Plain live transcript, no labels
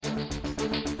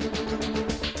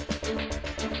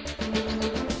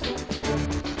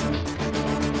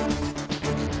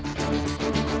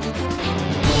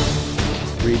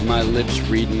my lips,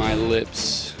 read my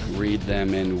lips, read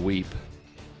them and weep.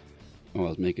 Oh, I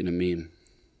was making a meme.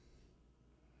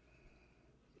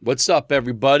 What's up,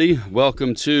 everybody?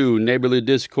 Welcome to Neighborly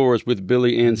Discourse with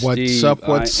Billy and Steve.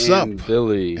 What's up?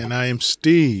 Billy. And I am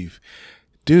Steve.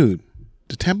 Dude,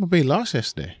 the Tampa Bay lost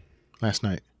last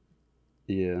night.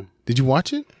 Yeah. Did you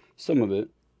watch it? Some of it.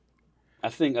 I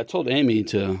told Amy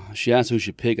she asked who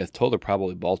she pick. I told her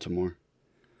probably Baltimore.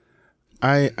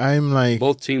 I'm like...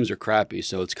 Both teams are crappy,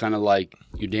 so it's kind of like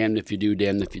you're damned if you do,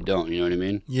 damned if you don't. You know what I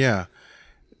mean? Yeah.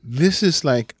 This is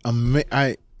like...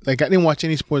 I didn't watch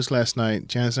any sports last night.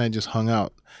 Janice and I just hung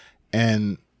out.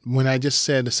 And when I just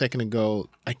said a second ago,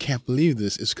 I can't believe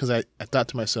this, it's because I thought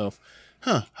to myself,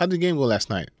 how did the game go last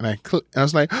night? And I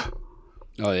was like...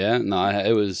 Oh, yeah? No,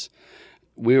 it was...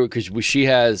 Because she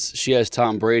has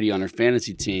Tom Brady on her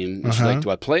fantasy team. And she's like, do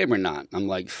I play him or not? I'm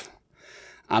like,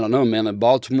 I don't know, man. Like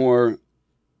Baltimore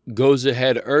goes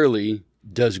ahead early,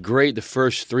 does great the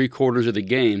first 3 quarters of the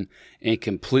game, and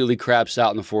completely craps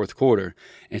out in the fourth quarter.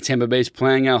 And Tampa Bay's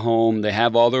playing at home. They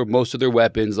have most of their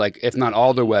weapons, like if not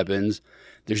all their weapons.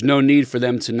 There's no need for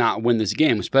them to not win this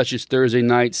game, especially it's Thursday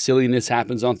night. Silliness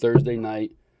happens on Thursday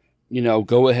night.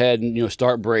 Go ahead and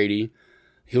start Brady.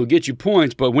 He'll get you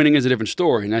points, but winning is a different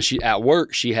story. Now at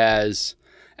work she has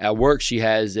a work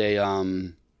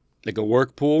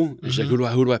pool. And she's like,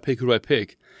 who do I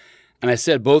pick? And I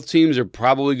said both teams are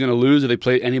probably going to lose if they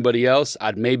play anybody else.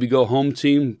 I'd maybe go home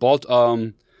team,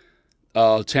 Tampa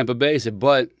Bay. I said,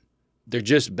 but they're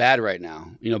just bad right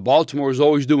now. Baltimore is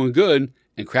always doing good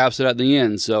and craps it at the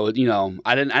end. So I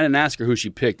didn't ask her who she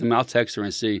picked. I'll text her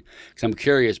and see because I'm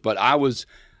curious. But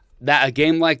a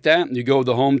game like that, you go with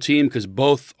the home team because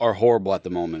both are horrible at the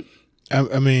moment.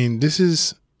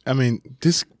 This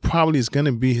probably is going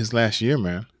to be his last year,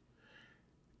 man.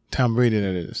 Tom Brady,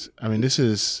 that is. This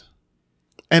is...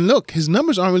 And look, his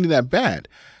numbers aren't really that bad.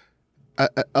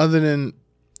 Other than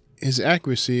his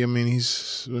accuracy,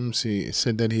 he's... Let me see. It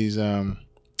said that he's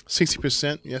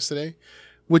 60% yesterday,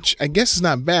 which I guess is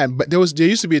not bad. But there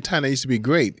used to be a time that used to be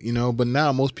great, But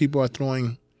now most people are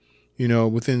throwing,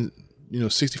 within...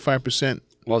 65%.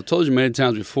 Well, I've told you many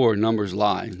times before, numbers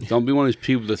lie. Don't be one of these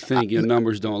people that think your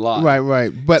numbers don't lie. Right.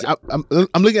 But I'm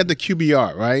looking at the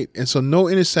QBR, right? And so no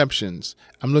interceptions.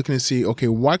 I'm looking to see, okay,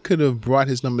 what could have brought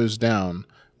his numbers down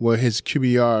where his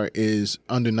QBR is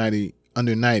under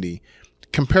 90.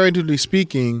 Comparatively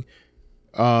speaking,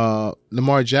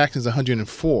 Lamar Jackson's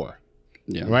 104.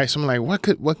 Yeah. Right? So I'm like, what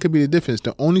could be the difference?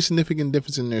 The only significant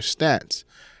difference in their stats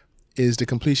is the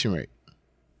completion rate.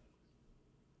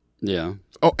 Yeah.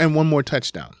 Oh, and one more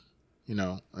touchdown, and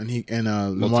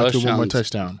Lamar threw one more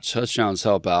touchdown. Touchdowns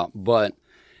help out, but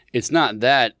it's not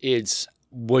that. It's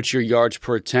what's your yards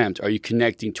per attempt. Are you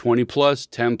connecting 20 plus,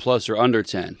 10 plus, or under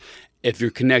 10? If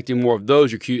you're connecting more of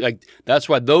those, that's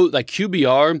why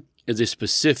QBR is a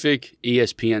specific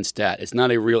ESPN stat. It's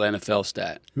not a real NFL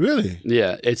stat. Really?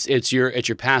 Yeah. It's your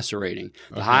passer rating.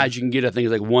 The highest you can get, I think,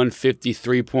 is like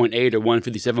 153.8 or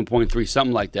 157.3,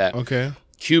 something like that. Okay.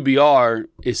 QBR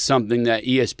is something that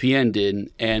ESPN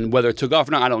did, and whether it took off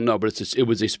or not, I don't know, but it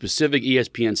was a specific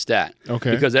ESPN stat. Okay.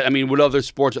 Because, what other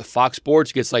sports, Fox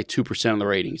Sports gets like 2% of the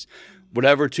ratings.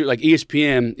 Whatever,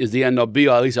 ESPN is the end all be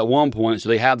all, at least at one point, so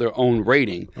they have their own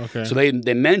rating. Okay. So they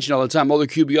mention all the time, the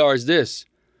QBR is this.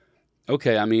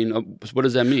 Okay, what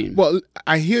does that mean? Well,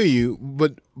 I hear you,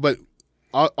 but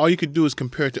all you could do is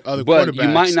compare it to other quarterbacks. But you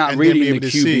might not read it in the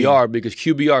QBR because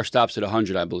QBR stops at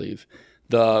 100, I believe.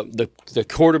 The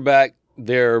quarterback,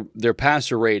 their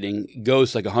passer rating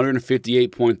goes like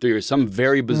 158.3 or some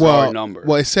very bizarre number.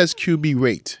 Well, it says QB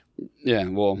rate. Yeah,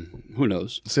 well, who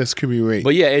knows? It says QB rate.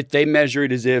 But yeah, they measure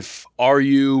it as if, are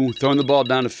you throwing the ball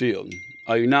down the field?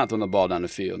 Are you not throwing the ball down the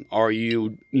field? Are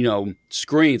you,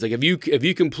 screens? Like if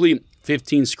you complete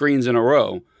 15 screens in a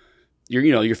row,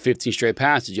 you're 15 straight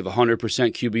passes. You have 100%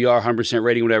 QBR, 100%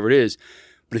 rating, whatever it is.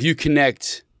 But if you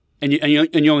connect... And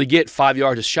you only get 5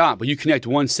 yards a shot, but you connect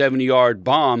 170-yard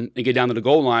bomb and get down to the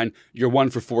goal line, you're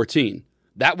 1 for 14.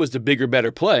 That was the bigger,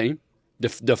 better play. The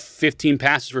 15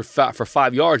 passes for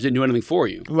 5 yards didn't do anything for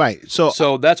you. Right.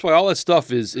 So that's why all that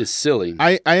stuff is silly.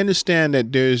 I understand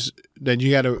that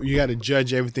you gotta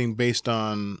judge everything based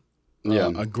on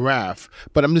a graph,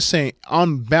 but I'm just saying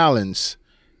on balance,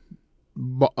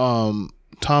 Tom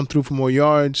threw for more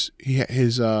yards.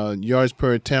 His yards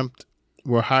per attempt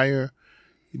were higher.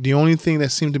 The only thing that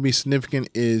seemed to be significant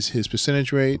is his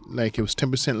percentage rate. Like it was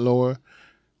 10% lower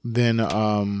than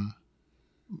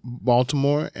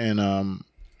Baltimore, and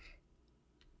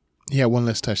he had one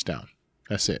less touchdown.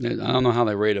 That's it. I don't know how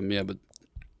they rate him, but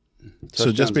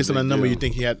so just based on that number, you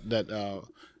think he had that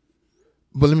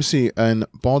But let me see. And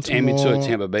Baltimore. Amy took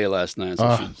Tampa Bay last night,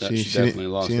 so she definitely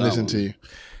lost she that listened one. to you.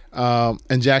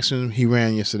 And Jackson, he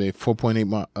ran yesterday,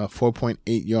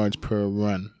 4.8 yards per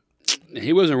run.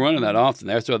 He wasn't running that often.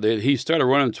 That's why he started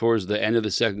running towards the end of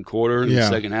the second quarter, the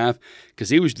second half, because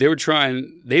they were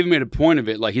trying. They've made a point of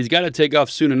it, like he's got to take off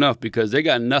soon enough because they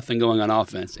got nothing going on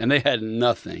offense, and they had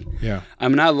nothing. Yeah, I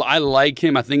mean, I like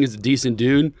him. I think he's a decent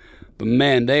dude, but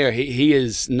man, he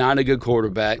is not a good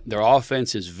quarterback. Their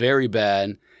offense is very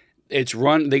bad. They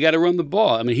got to run the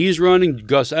ball. I mean, he's running.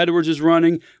 Gus Edwards is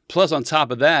running. Plus, on top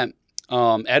of that,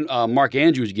 Mark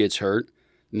Andrews gets hurt.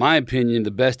 In my opinion,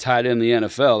 the best tight end in the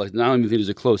NFL. Like, I don't even think there's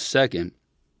a close second.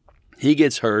 He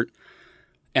gets hurt.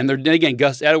 And then again,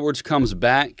 Gus Edwards comes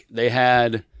back. They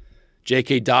had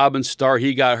J.K. Dobbins start.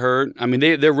 He got hurt. I mean,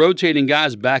 they're rotating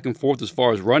guys back and forth as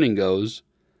far as running goes.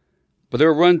 But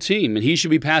they're a run team, and he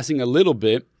should be passing a little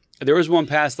bit. There was one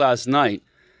pass last night.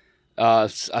 I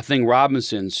think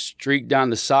Robinson streaked down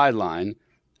the sideline.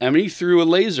 I mean, he threw a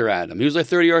laser at him. He was like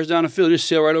 30 yards down the field, just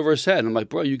sailed right over his head. And I'm like,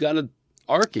 bro, you got to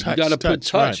arc it. You got to put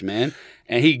touch, man.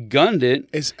 And he gunned it.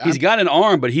 He's got an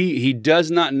arm, but he does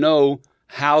not know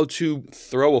how to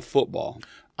throw a football.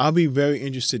 I'll be very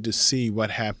interested to see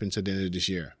what happens at the end of this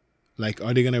year. Like,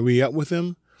 are they going to re-up with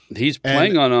him? He's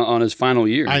playing on his final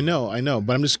year. I know.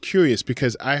 But I'm just curious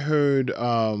because I heard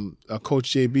Coach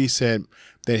JB said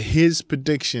that his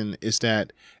prediction is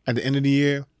that at the end of the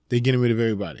year, they're getting rid of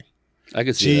everybody. I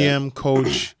could see GM, that.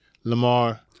 Coach,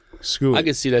 Lamar, screw it. I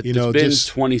could see that. It's been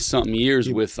 20-something years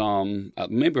with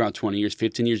maybe around 20 years,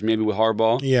 15 years maybe with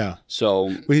Harbaugh. Yeah.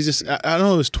 So. But he's just, I don't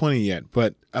know if it's 20 yet,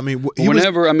 but I mean.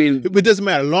 It doesn't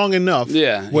matter, long enough.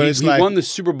 Yeah. He won the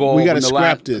Super Bowl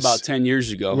about 10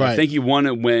 years ago. Right. I think he won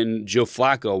it when Joe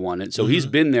Flacco won it. So he's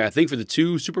been there, I think, for the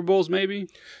 2 Super Bowls maybe.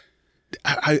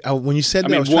 When you said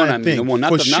that, I was trying to think.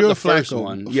 Not the first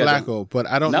one. Flacco, but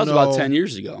I don't know. That was about 10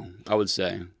 years ago, I would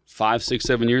say. 5, 6,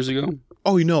 7 years ago.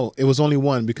 Oh, it was only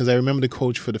one because I remember the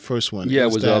coach for the first one. Yeah,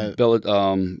 it was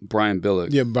Brian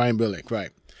Billick. Yeah, Brian Billick, right.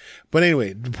 But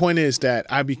anyway, the point is that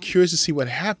I'd be curious to see what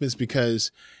happens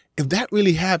because if that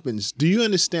really happens, do you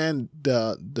understand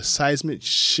the seismic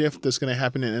shift that's going to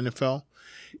happen in NFL?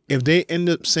 If they end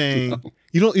up saying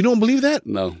you don't believe that?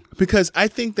 No, because I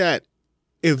think that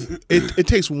if it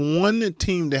takes one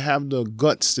team to have the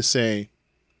guts to say.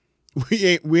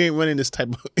 We ain't running this type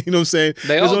of, you know what I'm saying?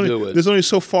 Do it. There's only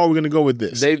so far we're going to go with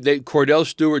this. Cordell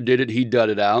Stewart did it. He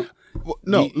dudded out. Well,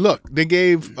 no, look, they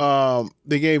gave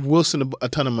Wilson a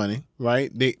ton of money, right?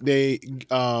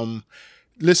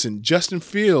 Listen, Justin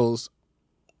Fields,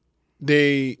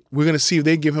 we're going to see if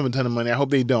they give him a ton of money. I hope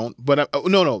they don't. But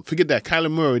no, forget that.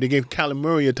 Kyler Murray, they gave Kyler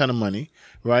Murray a ton of money,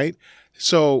 right?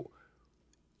 So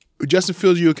Justin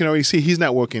Fields, you can already see he's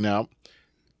not working out.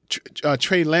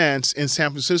 Trey Lance in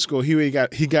San Francisco, he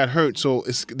got hurt, so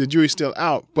the jury's still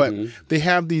out. But they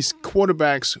have these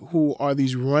quarterbacks who are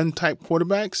these run type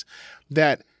quarterbacks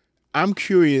that I'm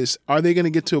curious, are they going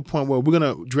to get to a point where we're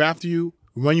going to draft you,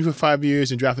 run you for 5 years,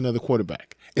 and draft another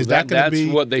quarterback? Is that going to be?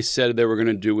 That's what they said they were going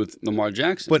to do with Lamar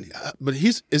Jackson. But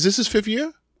is this his 5th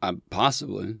year?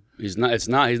 Possibly. He's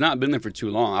not been there for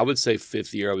too long. I would say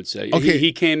 5th year. I would say. Okay.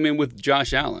 He came in with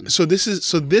Josh Allen. So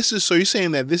you're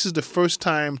saying that this is the first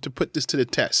time to put this to the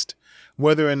test,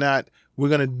 whether or not we're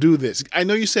going to do this. I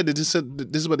know you said that this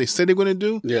is what they said they're going to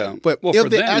do. Yeah. But if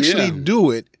they actually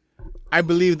do it, I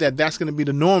believe that that's going to be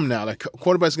the norm now. Like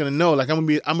quarterback's going to know, like I'm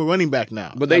a running back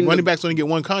now. But running backs only get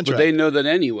one contract. But they know that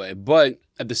anyway. But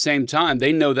at the same time,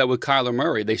 they know that with Kyler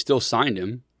Murray, they still signed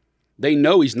him. They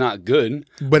know he's not good.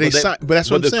 But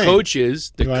that's what I'm saying.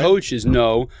 Coaches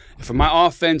know for my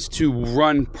offense to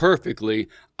run perfectly,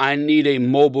 I need a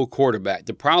mobile quarterback.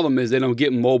 The problem is they don't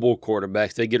get mobile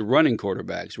quarterbacks. They get running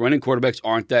quarterbacks. Running quarterbacks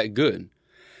aren't that good.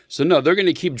 So, no, they're going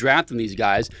to keep drafting these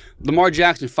guys. Lamar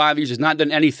Jackson, 5 years, has not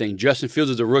done anything. Justin Fields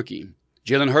is a rookie.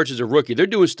 Jalen Hurts is a rookie. They're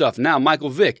doing stuff now.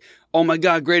 Michael Vick, oh, my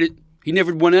God, great. He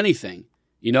never won anything.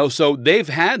 So they've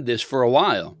had this for a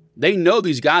while. They know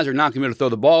these guys are not going to be able to throw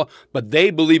the ball, but they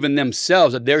believe in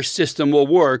themselves that their system will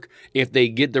work if they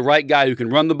get the right guy who can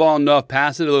run the ball enough,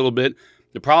 pass it a little bit.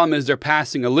 The problem is their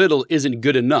passing a little isn't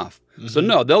good enough. Mm-hmm. So,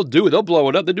 no, they'll do it. They'll blow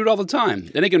it up. They do it all the time.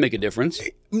 Then they can make a difference.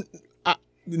 Not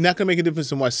going to make a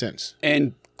difference in what sense?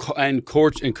 And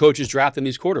coaches drafting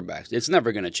these quarterbacks. It's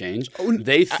never going to change.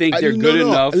 They think they're good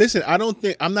enough. Listen,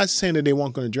 I'm not saying that they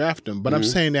weren't going to draft them, but I'm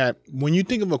saying that when you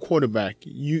think of a quarterback,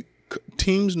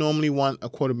 teams normally want a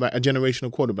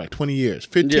generational quarterback, 20 years,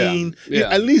 15,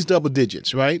 at least double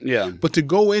digits, right? Yeah. But to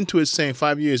go into it saying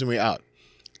 5 years and we're out,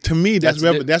 to me,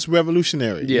 that's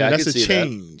revolutionary. Yeah, that's a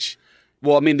change.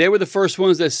 Well, I mean, they were the first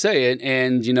ones that say it,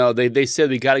 and they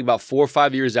said we got about 4 or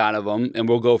 5 years out of them, and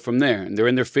we'll go from there. And they're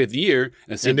in their 5th year,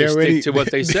 and so they stick to what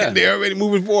they said. They're already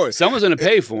moving forward. Someone's going to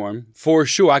pay for them for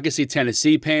sure. I could see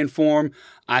Tennessee paying for them.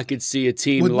 I could see a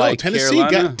team like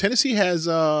Carolina. Tennessee has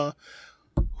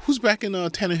who's backing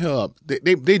Tannehill up?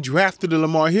 They drafted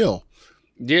Lamar Hill.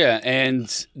 Yeah,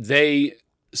 and they.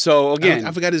 So again,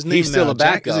 I forgot his name. He's still a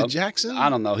backup. Is it Jackson? I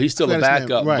don't know. He's still a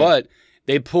backup, right. But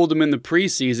they pulled him in the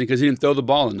preseason because he didn't throw the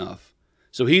ball enough.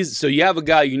 So you have a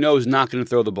guy is not going to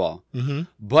throw the ball,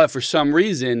 but for some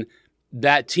reason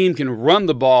that team can run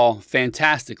the ball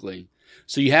fantastically.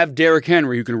 So you have Derrick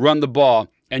Henry who can run the ball,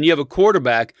 and you have a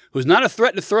quarterback who's not a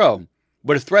threat to throw,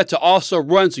 but a threat to also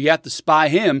run. So you have to spy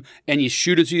him, and you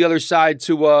shoot it to the other side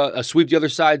to a sweep the other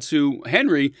side to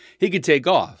Henry. He could take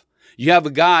off. You have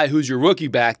a guy who's your rookie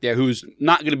back there who's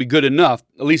not going to be good enough,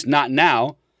 at least not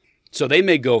now, so they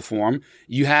may go for him.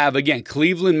 You have, again,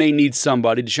 Cleveland may need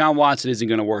somebody. Deshaun Watson isn't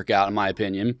going to work out, in my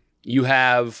opinion. You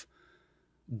have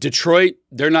Detroit.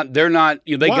 They're not.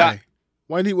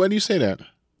 Why do you say that?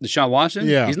 Deshaun Watson?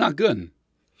 Yeah. He's not good.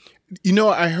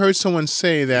 I heard someone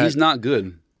say that. He's not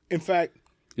good. In fact,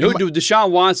 Deshaun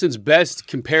Watson's best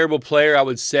comparable player, I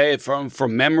would say, from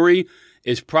memory,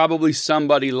 is probably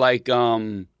somebody like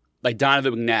Donovan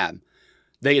McNabb.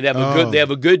 They have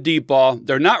a good deep ball.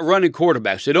 They're not running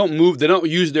quarterbacks. They don't move. They don't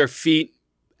use their feet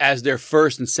as their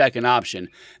first and second option.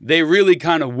 They really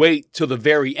kind of wait till the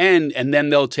very end, and then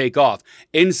they'll take off.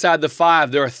 Inside the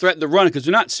 5, they're a threat to run because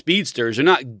they're not speedsters. They're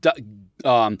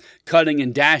not cutting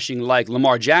and dashing like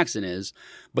Lamar Jackson is,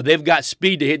 but they've got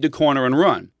speed to hit the corner and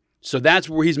run. So that's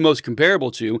where he's most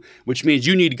comparable to, which means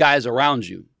you need guys around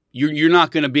you. You're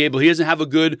not going to be able. He doesn't have a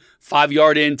good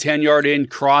 5-yard in, 10-yard in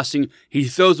crossing. He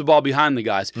throws the ball behind the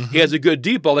guys. He has a good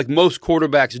deep ball like most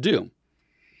quarterbacks do.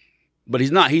 But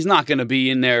he's not going to be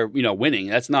in there, winning.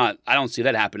 That's not. I don't see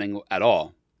that happening at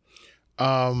all.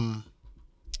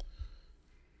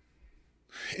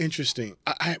 Interesting.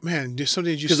 There's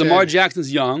something you said. Because Lamar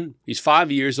Jackson's young. He's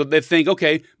 5 years, so they think,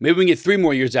 okay, maybe we can get 3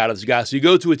 more years out of this guy. So you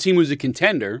go to a team who's a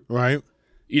contender, right?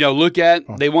 Look at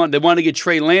they want to get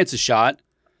Trey Lance a shot.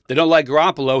 They don't like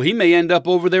Garoppolo. He may end up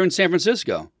over there in San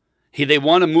Francisco. They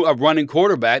want a running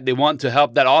quarterback. They want to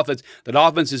help that offense. That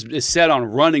offense is set on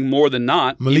running more than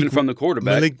not, even from the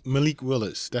quarterback. Malik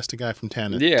Willis. That's the guy from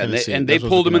Tennessee. Yeah, they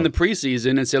pulled him in the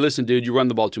preseason and said, listen, dude, you run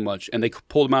the ball too much. And they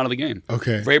pulled him out of the game.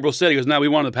 Okay. Vrabel said, he goes, no, we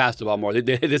want to pass the ball more.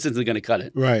 This isn't going to cut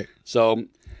it. Right. So,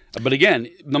 but again,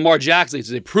 Lamar Jackson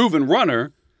is a proven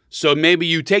runner, so maybe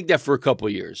you take that for a couple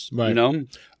of years. Right.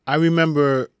 I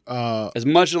remember as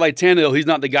much as like Tannehill, he's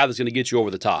not the guy that's going to get you over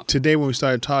the top. Today when we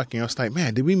started talking, I was like,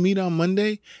 man, did we meet on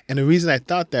Monday? And the reason I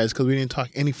thought that is because we didn't talk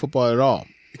any football at all.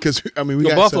 Because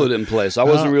Buffalo didn't play, so I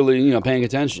wasn't really paying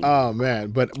attention. Oh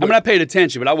man, but I paid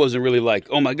attention, but I wasn't really like,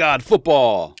 oh my god,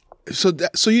 football. So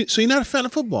you're not a fan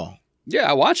of football? Yeah,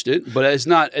 I watched it, but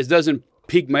it doesn't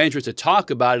pique my interest to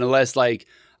talk about it unless like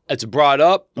it's brought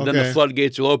up. Okay. Then the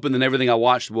floodgates will open, and everything I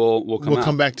watched will come out. We'll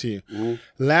come back to you.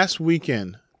 Mm-hmm. Last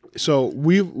weekend. So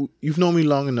you've known me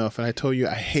long enough, and I told you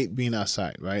I hate being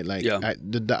outside, right? Like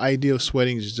the idea of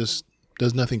sweating just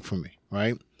does nothing for me,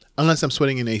 right? Unless I'm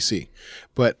sweating in AC,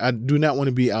 but I do not want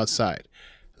to be outside.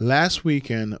 Last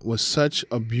weekend was such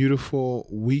a beautiful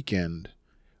weekend.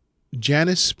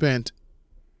 Janice spent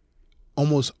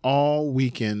almost all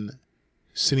weekend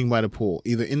sitting by the pool,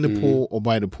 either in the pool or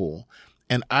by the pool,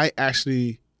 and I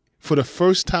actually, for the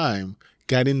first time,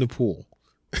 got in the pool.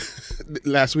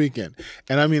 Last weekend.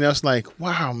 And I was like,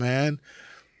 wow, man,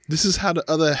 this is how the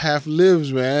other half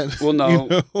lives, man. Well,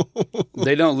 no,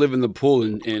 they don't live in the pool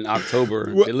in October.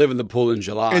 They live in the pool in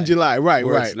July. In July, right.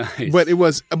 It's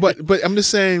nice. But I'm just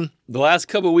saying. The last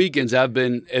couple of weekends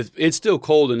it's still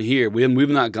cold in here. We've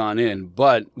not gone in,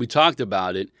 but we talked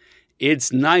about it.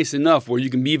 It's nice enough where you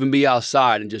can even be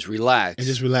outside and just relax.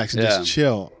 And just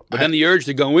chill. But then the urge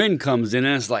to go in comes in,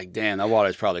 and it's like, damn, that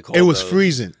water's probably cold. It was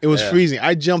freezing. Freezing.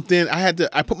 I jumped in. I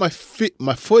put my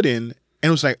foot in, and it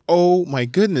was like, oh my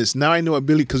goodness. Now I know what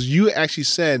Billy, because you actually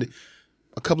said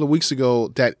a couple of weeks ago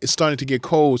that it's starting to get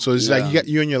cold. So it's like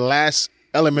you're in your last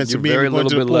elements of being going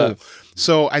to the pool. Left.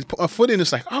 So I put my foot in.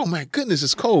 It's like, oh my goodness,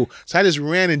 it's cold. So I just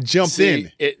ran and jumped in.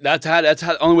 That's how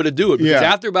the only way to do it. Because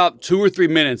after about 2 or 3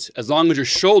 minutes, as long as your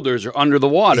shoulders are under the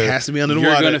water, it has to be under the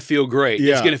water. You're going to feel great.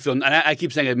 Yeah. It's going to feel. And I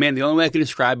keep saying, man, the only way I can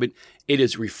describe it, it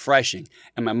is refreshing.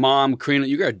 And my mom, Karina,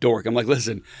 you're a dork. I'm like,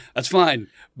 listen, that's fine,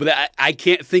 but I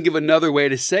can't think of another way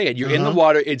to say it. You're in the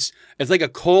water. It's like a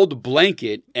cold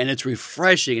blanket, and it's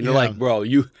refreshing. And they're like, bro,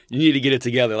 you need to get it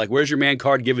together. Like, where's your man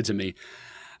card? Give it to me.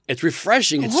 It's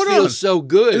refreshing. It Hold feels on. so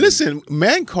good. Listen,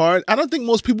 man card, I don't think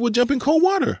most people would jump in cold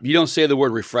water. You don't say the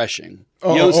word refreshing.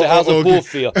 You don't say, how's the pool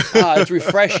feel? It's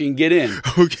refreshing. Get in.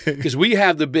 Okay. Because we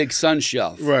have the big sun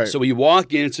shelf. Right. So when you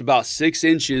walk in, it's about 6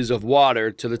 inches of water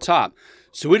to the top.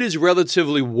 So it is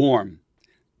relatively warm.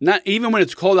 Not even when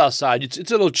it's cold outside, it's a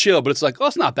little chill, but it's like, oh,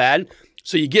 it's not bad.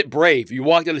 So you get brave. You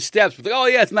walk down the steps, it's like, oh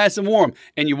yeah, it's nice and warm.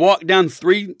 And you walk down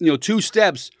 2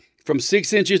 steps from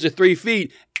 6 inches to 3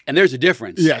 feet, and there's a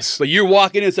difference. Yes. But you're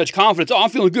walking in such confidence. Oh, I'm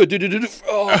feeling good.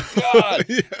 Oh, God.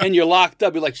 Yeah. And you're locked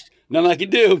up. You're like, nothing I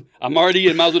can do. I'm already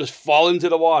in. Might as well just fall into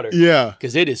the water. Yeah.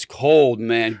 Because it is cold,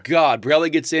 man. God,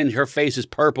 Brella gets in. Her face is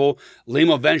purple. Liam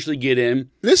will eventually get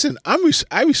in. Listen,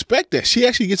 I respect that. She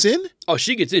actually gets in? Oh,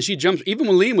 she gets in. She jumps. Even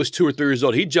when Liam was 2 or 3 years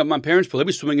old, he jumped my parents' pool. They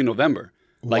be swimming in November.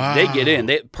 Like, they get in.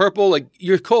 They purple, like,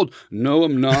 you're cold. No,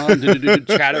 I'm not.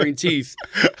 Chattering teeth.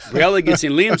 Brella gets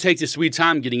in. Liam takes his sweet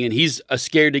time getting in. He's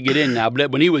scared to get in now. But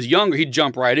when he was younger, he'd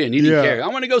jump right in. He didn't care. I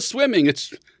want to go swimming.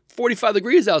 It's 45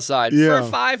 degrees outside for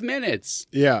 5 minutes.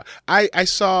 Yeah. I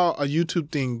saw a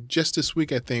YouTube thing just this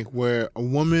week, I think, where a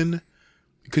woman,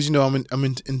 because, I'm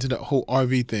into the whole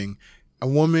RV thing, a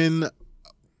woman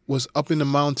was up in the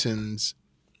mountains.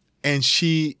 And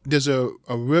there's a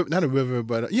river, not a river,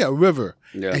 but a river.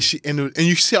 Yeah. And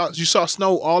you saw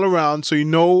snow all around, so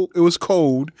it was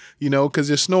cold, because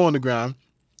there's snow on the ground.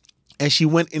 And she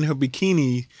went in her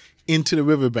bikini into the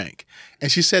riverbank.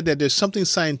 And she said that there's something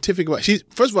scientific about.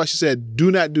 First of all, she said,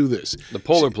 "Do not do this." The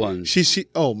polar plunge. Is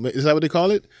that what they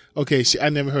call it? Okay, I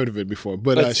never heard of it before,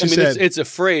 but she said it's a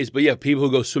phrase. But yeah, people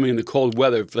who go swimming in the cold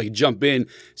weather, like jump in,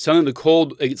 something in the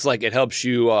cold, it's like it helps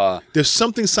you. There's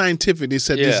something scientific. They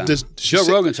said this. Joe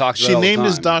Rogan talks about it all the time. She named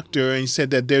this doctor and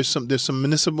said that there's some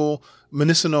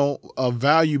medicinal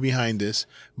value behind this,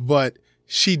 but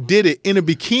she did it in a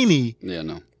bikini. Yeah,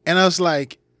 no. And I was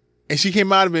like, and she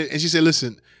came out of it and she said,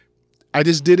 "Listen, I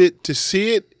just did it to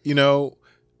see it.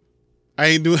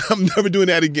 I'm never doing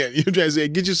that again." You're trying to say,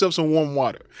 get yourself some warm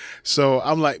water. So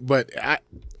I'm like, but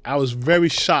I was very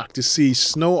shocked to see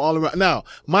snow all around. Now,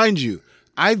 mind you,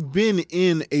 I've been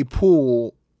in a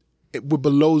pool with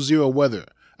below zero weather.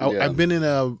 I've been in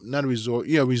not a resort,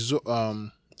 resort.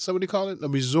 So what do you call it? A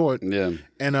resort. Yeah.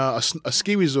 And a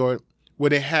ski resort where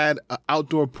they had an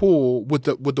outdoor pool with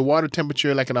the water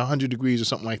temperature like at 100 degrees or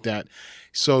something like that.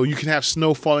 So you can have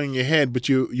snow falling in your head, but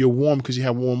you're warm because you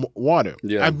have warm water.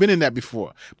 Yeah. I've been in that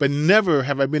before, but never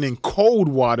have I been in cold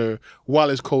water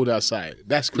while it's cold outside.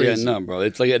 That's crazy. Yeah, no, bro.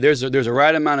 It's like there's a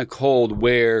right amount of cold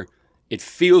where it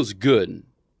feels good,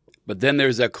 but then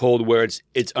there's that cold where it's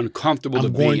uncomfortable to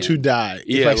be in. I'm going to die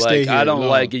Yeah, if I stay here I don't long.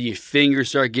 like it. Your fingers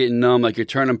start getting numb, like you're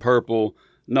turning purple.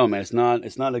 No, man, it's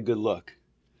not a good look.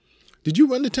 Did you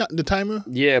run the timer?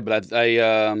 Yeah, but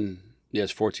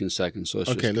it's 14 seconds. So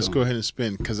let's go ahead and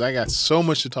spin because I got so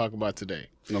much to talk about today.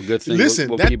 No good thing. Listen,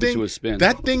 we'll that keep thing, it to a spin.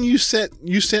 that thing you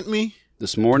sent me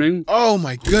this morning. Oh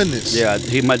my goodness! Yeah,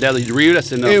 my dad. Did you read it? I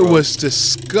said no. It bro. was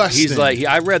disgusting. He's like,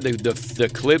 I read the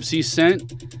clips he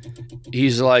sent.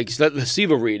 He's like, let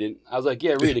Siva read it. I was like,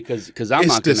 yeah, read it because I'm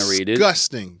not going to read it.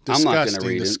 Disgusting. I'm not going to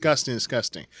read it.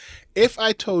 Disgusting. If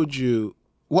I told you,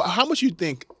 how much you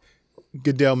think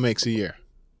Goodell makes a year?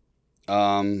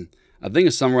 I think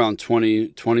it's somewhere around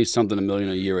 20 something $1 million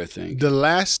a year, I think. The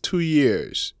last 2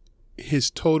 years, his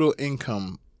total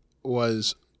income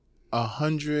was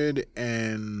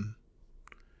 $128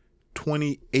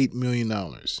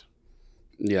 million.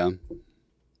 Yeah.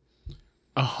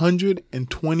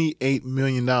 $128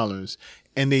 million.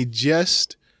 And they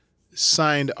just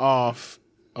signed off,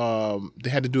 they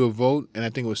had to do a vote, and I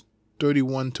think it was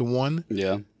 31-1.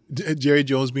 Yeah. Jerry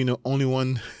Jones being the only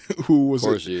one who was Of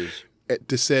course he is.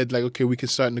 that said, like, okay, we can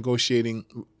start negotiating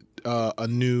a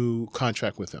new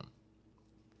contract with him.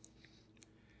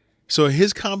 So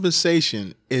his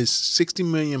compensation is $60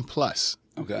 million plus.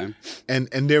 Okay. And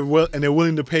they're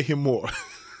willing to pay him more.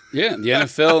 Yeah, the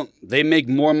NFL, they make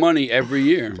more money every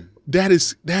year. That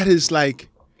is like,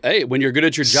 hey, when you're good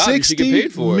at your job, you should get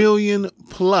paid for $60 million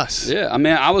plus. Yeah, I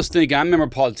mean, I was thinking, I remember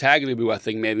Paul Tagliabue, I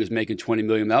think maybe was making $20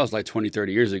 million. That was like 20,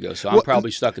 30 years ago. So I'm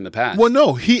probably stuck in the past. Well,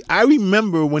 no, I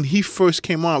remember when he first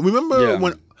came on. Remember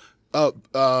when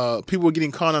people were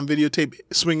getting caught on videotape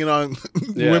swinging on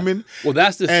women? Well,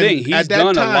 that's the thing. He's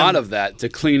done a lot of that to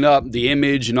clean up the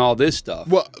image and all this stuff.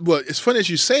 Well, it's funny that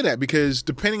you say that because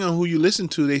depending on who you listen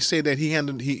to, they say that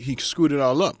he screwed it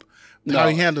all up. How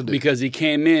he handled it. Because he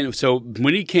came in. So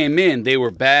when he came in, they were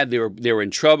bad. They were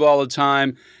in trouble all the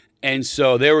time. And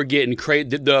so they were getting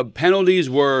crazy. The penalties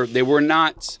were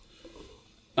not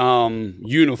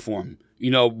uniform.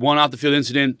 One off the field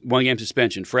incident, 1 game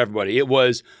suspension for everybody. It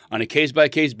was on a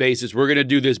case-by-case basis. We're going to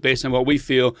do this based on what we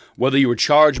feel. Whether you were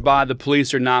charged by the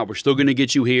police or not, we're still going to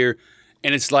get you here.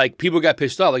 And it's like people got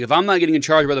pissed off. Like, if I'm not getting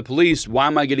charged by the police, why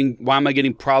am I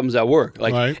getting problems at work?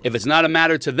 Like, right. If it's not a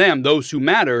matter to them, those who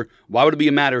matter, why would it be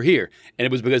a matter here? And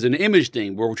it was because of an image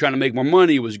thing where we're trying to make more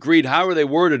money. It was greed, however they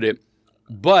worded it.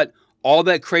 But all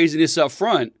that craziness up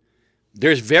front,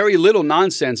 there's very little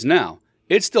nonsense now.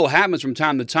 It still happens from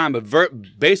time to time,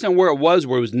 but based on where it was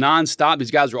nonstop,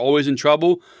 these guys were always in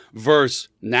trouble, versus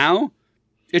now,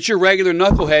 it's your regular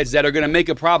knuckleheads that are going to make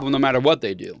a problem no matter what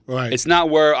they do. Right. It's not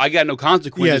where I got no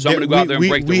consequences, so I'm going to go out there and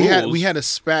break the rules. We had a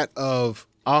spat of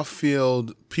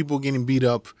off-field people getting beat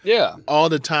up all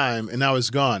the time, and now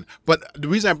it's gone. But the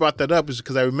reason I brought that up is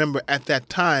because I remember at that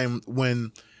time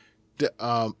when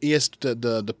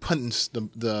the pundits,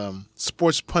 the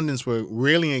sports pundits were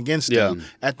railing against him.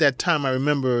 At that time, I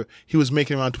remember he was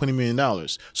making around $20 million.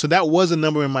 So that was a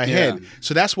number in my head.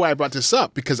 So that's why I brought this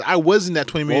up, because I was in that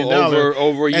 $20 million.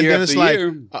 Over a year, and then it's like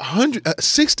year.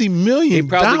 $60 million.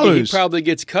 He probably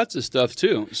gets cuts of stuff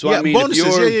too. So I mean,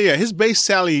 bonuses. His base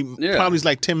salary probably is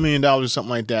like $10 million or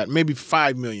something like that. Maybe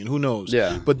 $5 million. Who knows?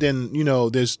 Yeah. But then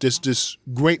there's this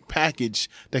great package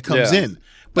that comes in.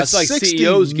 But that's like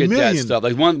CEOs get that stuff.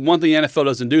 Like one thing the NFL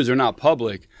doesn't do is they're not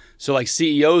public. So like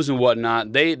CEOs and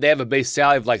whatnot, they have a base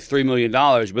salary of like $3 million,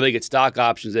 but they get stock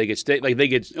options, they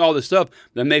get all this stuff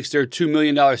that makes their $2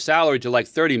 million salary to like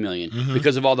 $30 million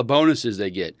because of all the bonuses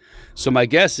they get. So my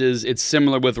guess is it's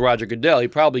similar with Roger Goodell. He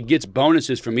probably gets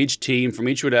bonuses from each team, from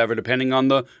each whatever, depending on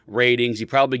the ratings. He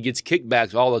probably gets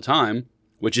kickbacks all the time.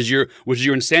 Which is your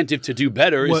incentive to do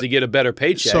better is to get a better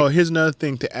paycheck. So here's another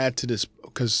thing to add to this,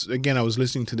 because again I was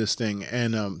listening to this thing,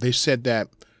 and they said that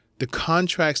the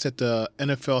contracts that the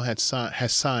NFL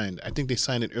has signed, I think they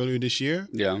signed it earlier this year.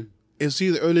 Yeah, it was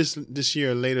either earlier this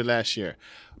year or later last year,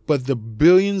 but the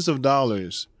billions of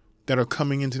dollars that are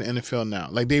coming into the NFL now,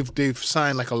 like they've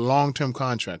signed like a long-term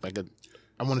contract, like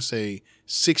I want to say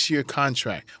 6-year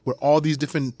contract with all these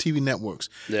different TV networks.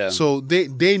 Yeah. So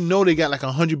they know they got like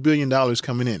 $100 billion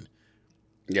coming in.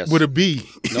 Yes. With a B.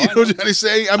 No, you know what I'm trying to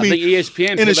say? I mean, think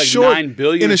ESPN in a like short, $9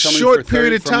 billion in a short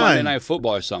period of for time, Monday Night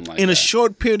Football or something like that. In a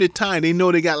short period of time, they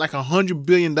know they got like $100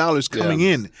 billion coming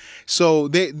in. So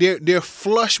they're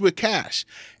flush with cash.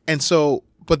 And so,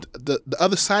 but the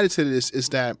other side to this is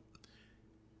that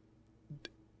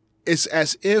it's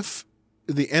as if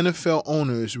the NFL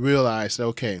owners realize that,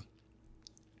 okay,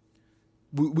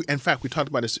 we in fact, we talked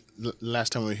about this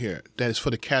last time we were here, that it's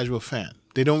for the casual fan.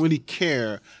 They don't really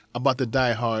care about the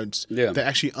diehards that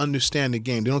actually understand the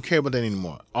game. They don't care about that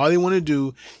anymore. All they want to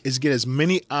do is get as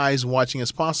many eyes watching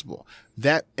as possible.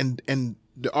 That and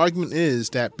the argument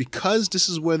is that because this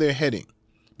is where they're heading,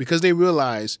 because they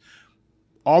realize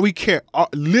all we care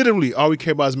about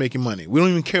is making money. We don't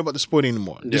even care about the sport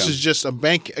anymore. This is just a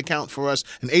bank account for us,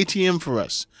 an ATM for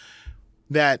us.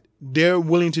 That they're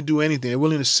willing to do anything. They're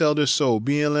willing to sell their soul.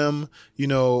 BLM,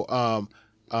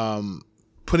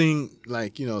 putting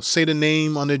say the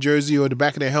name on their jersey or the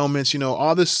back of their helmets,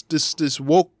 all this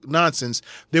woke nonsense.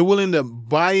 They're willing to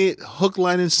buy it hook,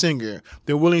 line, and sinker.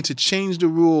 They're willing to change the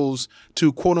rules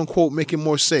to quote unquote make it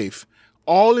more safe.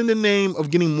 All in the name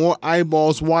of getting more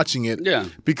eyeballs watching it. Yeah.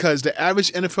 Because the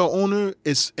average NFL owner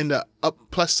is in the up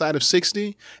plus side of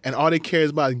 60, and all they care is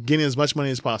about getting as much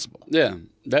money as possible. Yeah.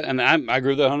 I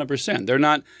agree with that 100%. They're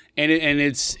not, and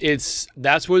it's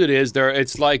that's what it is.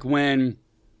 It's like when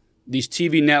these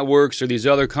TV networks or these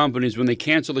other companies, when they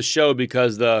cancel the show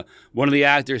because one of the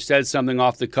actors said something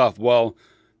off the cuff. Well,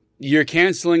 you're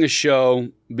canceling a show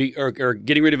or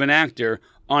getting rid of an actor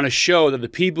on a show that the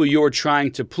people you're trying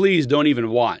to please don't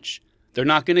even watch. They're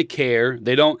not going to care.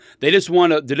 They just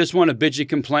want to bitch and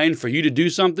complain for you to do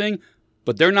something,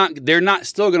 but they're not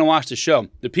still going to watch the show.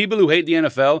 The people who hate the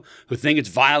NFL, who think it's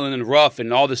violent and rough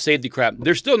and all the safety crap,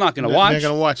 they're still not going to watch. They're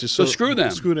going to watch it. So screw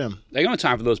them. Screw them. They don't have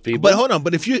time for those people. But hold on.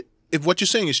 But if what you're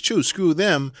saying is true, screw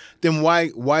them, then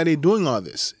why are they doing all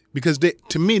this? Because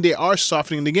to me, they are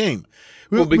softening the game.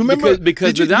 Well,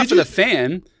 because they're not for the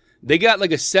fan. They got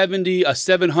like a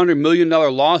 $700 million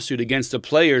lawsuit against the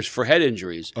players for head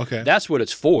injuries. Okay, that's what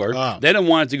it's for. They don't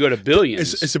want it to go to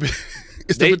billions. It's to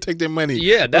protect their money.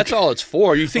 Yeah, that's all it's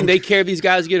for. You think they care if these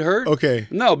guys get hurt? Okay,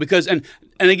 no, because and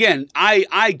again,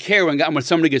 I care when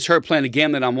somebody gets hurt playing a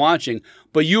game that I'm watching.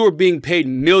 But you are being paid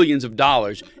millions of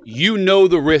dollars. You know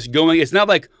the risk going. It's not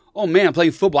like, oh man, I'm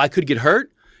playing football, I could get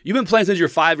hurt. You've been playing since you're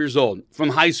 5 years old, from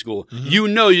high school. Mm-hmm. You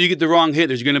know you get the wrong hit,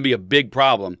 there's going to be a big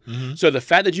problem. Mm-hmm. So the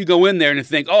fact that you go in there and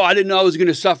think, oh, I didn't know I was going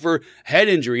to suffer head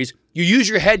injuries, you use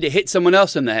your head to hit someone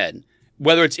else in the head.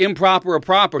 Whether it's improper or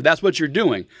proper, that's what you're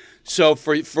doing. So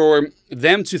for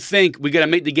them to think we got to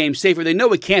make the game safer, they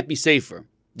know it can't be safer.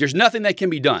 There's nothing that can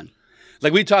be done.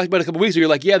 Like we talked about a couple weeks ago, you're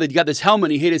like, yeah, they got this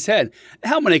helmet, he hit his head. The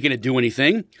helmet ain't going to do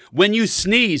anything. When you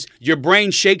sneeze, your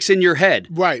brain shakes in your head.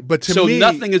 Right, but to so me,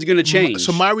 nothing is going to change.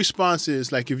 So my response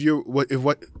is like,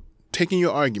 taking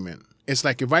your argument, it's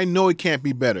like if I know it can't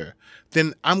be better,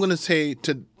 then I'm going to say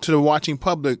to the watching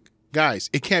public, guys,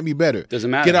 it can't be better. Doesn't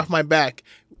matter. Get off my back.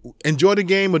 Enjoy the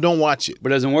game or don't watch it.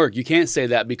 But it doesn't work. You can't say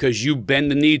that because you bend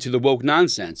the knee to the woke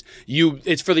nonsense.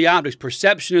 It's for the optics.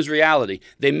 Perception is reality.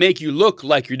 They make you look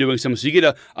like you're doing something. So you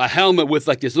get a helmet with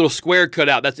like this little square cut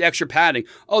out. That's extra padding.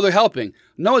 Oh, they're helping.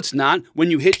 No, it's not.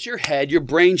 When you hit your head, your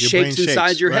brain shakes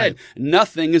inside your head.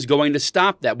 Nothing is going to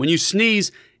stop that. When you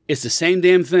sneeze, it's the same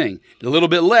damn thing. A little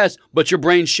bit less, but your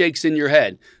brain shakes in your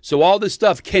head. So all this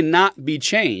stuff cannot be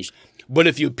changed. But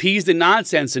if you appease the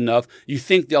nonsense enough, you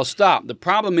think they'll stop. The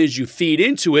problem is you feed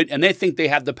into it, and they think they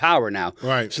have the power now.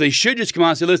 Right. So they should just come on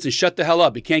and say, listen, shut the hell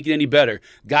up. It can't get any better.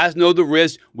 Guys know the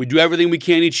risk. We do everything we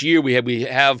can each year. We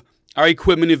have our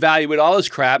equipment evaluate, all this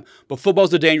crap. But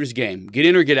football's a dangerous game. Get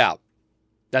in or get out.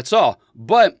 That's all.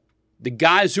 But the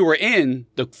guys who are in,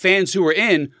 the fans who are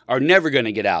in, are never going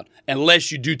to get out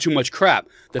unless you do too much crap.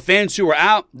 The fans who are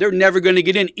out, they're never going to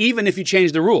get in, even if you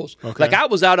change the rules. Okay. Like I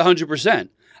was out 100%.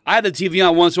 I had the TV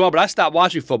on once in a while, but I stopped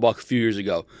watching football a few years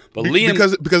ago. But Liam,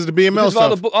 because of the BML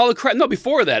stuff, all the crap. No,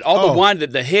 before that, all the wine,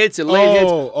 the hits and late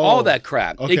hits, all that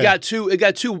crap. Okay. It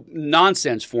got too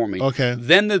nonsense for me. Okay.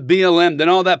 Then the BLM, then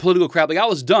all that political crap. Like I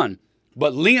was done.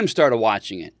 But Liam started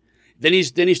watching it. Then he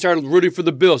started rooting for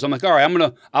the Bills. I'm like, all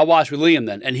right, I'll watch with Liam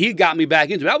then. And he got me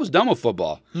back into it. I was done with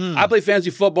football. I played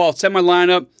fantasy football, set my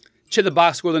lineup, check the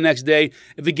box score the next day.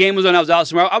 If the game was on, I was out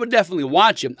somewhere, I would definitely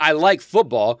watch it. I like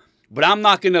football. But I'm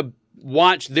not going to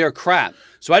watch their crap.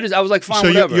 So I was like, fine,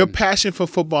 whatever. So your passion for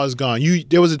football is gone.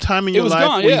 There was a time in your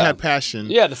life where you had passion.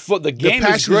 Yeah, the game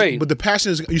is great. But the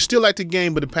passion is, you still like the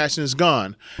game, but the passion is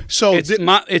gone. So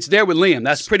it's there with Liam.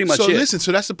 That's pretty much it. So listen,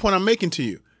 so that's the point I'm making to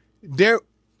you.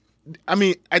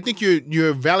 I think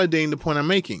you're validating the point I'm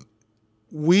making.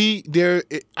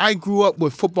 I grew up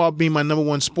with football being my number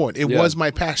one sport. It was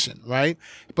my passion, right?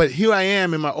 But here I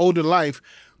am in my older life.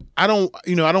 I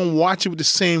don't watch it with the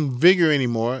same vigor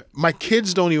anymore. My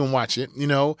kids don't even watch it,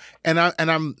 and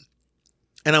I'm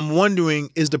wondering,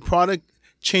 is the product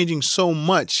changing so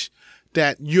much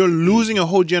that you're losing a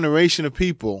whole generation of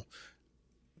people?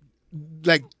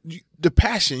 Like the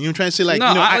passion, you're trying to say, like, no,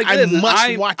 I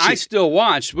must watch it. I still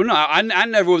watch, but no, I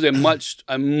never was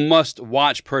a must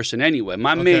watch person anyway.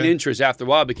 My main interest after a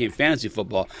while became fantasy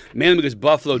football, mainly because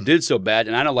Buffalo did so bad,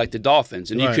 and I don't like the Dolphins,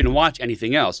 and you couldn't watch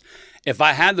anything else. If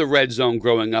I had the Red Zone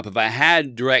growing up, if I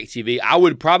had DirecTV, I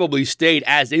would probably stayed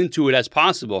as into it as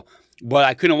possible. But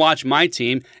I couldn't watch my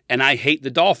team, and I hate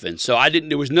the Dolphins, so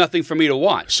there was nothing for me to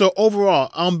watch. So overall,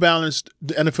 unbalanced,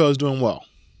 the NFL is doing well.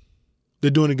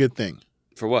 They're doing a good thing.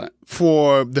 For what?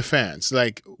 For the fans.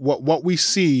 Like, what we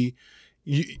see,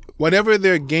 whatever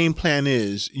their game plan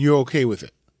is, you're okay with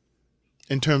it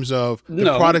in terms of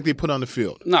the product they put on the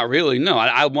field? Not really, no.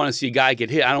 I want to see a guy get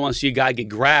hit. I don't want to see a guy get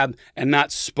grabbed and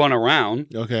not spun around.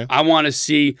 Okay. I want to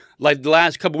see, like the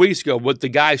last couple weeks ago, what the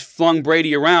guys flung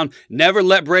Brady around, never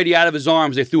let Brady out of his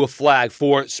arms. They threw a flag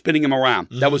for spinning him around.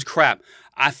 Mm-hmm. That was crap.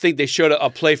 I think they showed a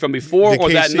play from before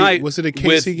or that night. Was it a KC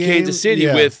with game? Kansas City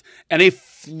and they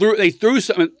threw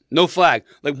something, no flag.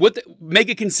 Like make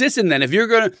it consistent then. If you're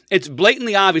gonna, it's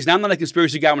blatantly obvious. Now I'm not a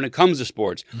conspiracy guy when it comes to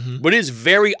sports, but it's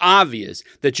very obvious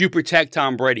that you protect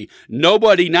Tom Brady.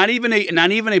 Nobody, not even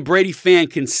a Brady fan,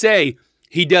 can say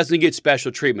he doesn't get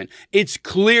special treatment. It's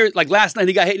clear. Like last night,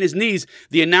 he got hit in his knees.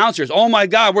 The announcers, oh my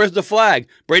God, where's the flag?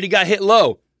 Brady got hit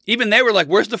low. Even they were like,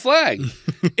 where's the flag?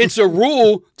 It's a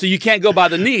rule, so you can't go by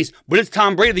the knees. But it's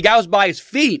Tom Brady. The guy was by his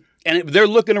feet, and they're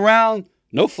looking around.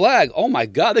 No flag. Oh, my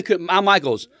God. They could. Al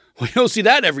Michaels, we don't see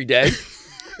that every day.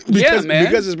 Because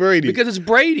it's Brady. Because it's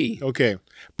Brady. Okay.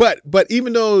 But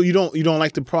even though you don't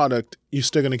like the product, you're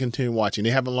still going to continue watching.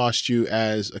 They haven't lost you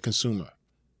as a consumer.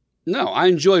 No, I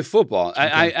enjoy football.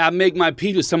 Okay. I make my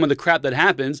peace with some of the crap that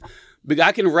happens. But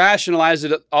I can rationalize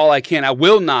it all I can. I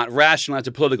will not rationalize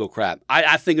the political crap.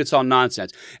 I think it's all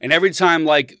nonsense. And every time,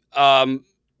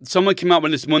 someone came out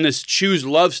when this choose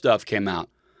love stuff came out,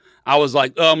 I was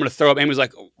like, oh, I'm going to throw up. Amy was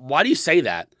like, why do you say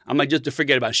that? I'm like, just to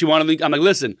forget about it. She wanted me. I'm like,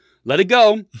 listen, let it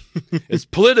go. It's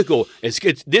political.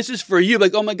 This is for you.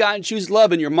 Like, oh my God, and choose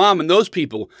love and your mom and those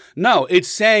people. No, it's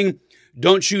saying,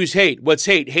 don't choose hate. What's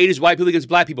hate? Hate is white people against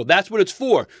black people. That's what it's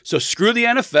for. So screw the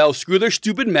NFL, screw their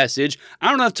stupid message. I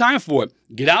don't have time for it.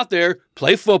 Get out there,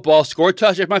 play football, score a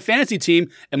touchdown for my fantasy team,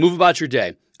 and move about your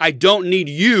day. I don't need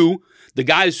you. the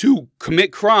guys who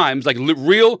commit crimes, like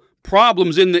real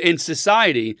problems in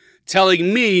society,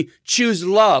 telling me choose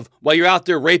love while you're out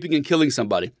there raping and killing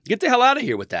somebody. Get the hell out of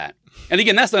here with that. And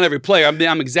again, that's not every player.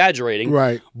 I'm exaggerating.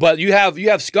 Right. But you have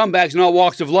scumbags in all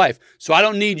walks of life. So I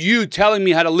don't need you telling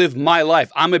me how to live my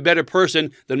life. I'm a better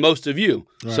person than most of you.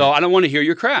 Right. So I don't want to hear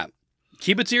your crap.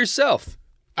 Keep it to yourself.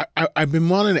 I've been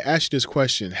wanting to ask you this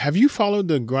question. Have you followed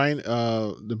the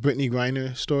Brittany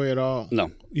Griner story at all?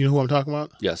 No. You know who I'm talking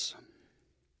about? Yes.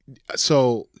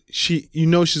 So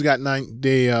she's got 9.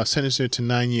 They sentenced her to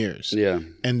 9 years. Yeah.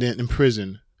 And then in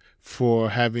prison for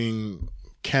having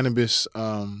cannabis.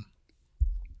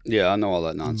 Yeah, I know all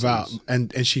that nonsense.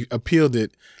 And she appealed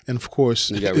it, and of course,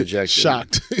 she got rejected.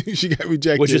 Shocked, she got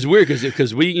rejected. Which is weird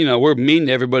because we're mean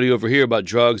to everybody over here about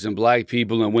drugs and black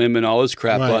people and women, all this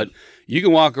crap. Right. But you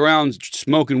can walk around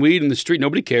smoking weed in the street,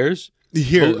 nobody cares.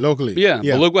 Here, locally, yeah.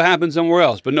 But look what happens somewhere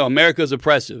else. But no, America's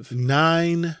oppressive.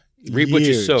 9 Reap years. What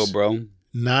you sow, bro.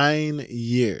 9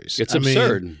 years. It's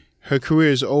absurd. Mean, her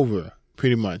career is over,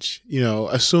 pretty much.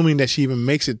 Assuming that she even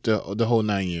makes it the whole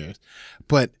 9 years,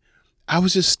 but. I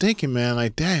was just thinking, man,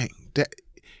 like, dang,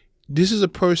 this is a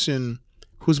person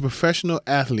who's a professional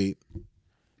athlete,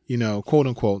 quote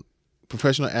unquote,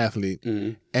 professional athlete,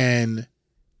 mm-hmm. and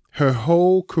her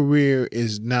whole career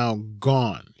is now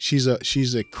gone. She's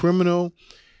a criminal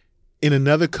in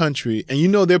another country,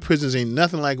 and their prisons ain't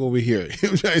nothing like over here.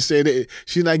 I'm trying to say that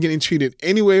she's not getting treated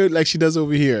anywhere like she does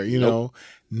over here. Nope.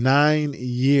 9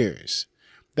 years.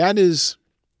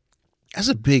 That's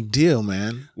a big deal,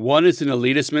 man. One, it's an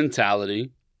elitist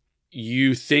mentality.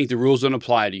 You think the rules don't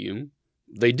apply to you.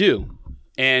 They do.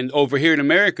 And over here in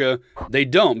America, they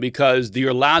don't, because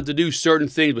you're allowed to do certain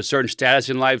things with certain status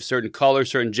in life, certain color,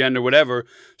 certain gender, whatever.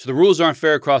 So the rules aren't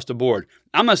fair across the board.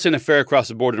 I'm not saying they're fair across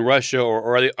the board in Russia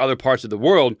or other parts of the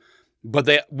world, but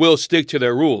they will stick to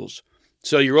their rules.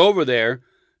 So you're over there.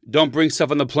 Don't bring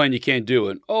stuff on the plane. You can't do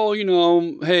it. Oh,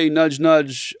 hey, nudge,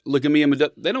 nudge. Look at me.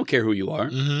 They don't care who you are.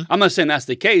 Mm-hmm. I'm not saying that's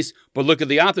the case, but look at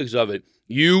the optics of it.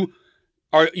 You're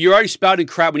already spouting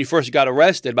crap when you first got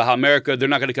arrested about how America, they're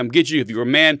not going to come get you if you're a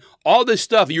man. All this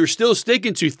stuff you're still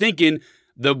sticking to, thinking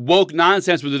the woke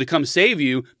nonsense was to come save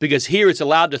you because here it's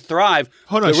allowed to thrive.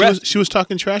 Hold on, she was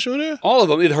talking trash over there? All of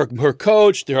them. Her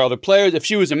coach, her other players. If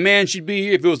she was a man, she'd be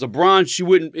here. If it was LeBron, she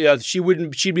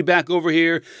wouldn't. She'd be back over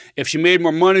here. If she made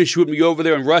more money, she wouldn't be over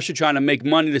there in Russia trying to make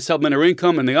money to supplement her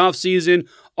income in the off season.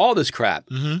 All this crap.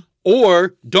 Mm-hmm.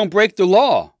 Or don't break the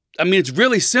law. I mean, it's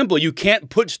really simple. You can't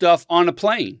put stuff on a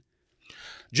plane.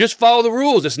 Just follow the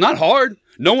rules. It's not hard.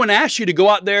 No one asked you to go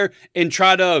out there and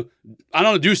try to,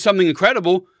 do something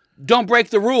incredible. Don't break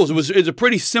the rules. It's a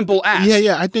pretty simple ask.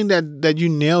 Yeah. I think that you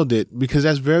nailed it, because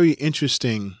that's very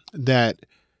interesting.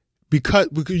 Because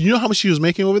you know how much she was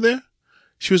making over there?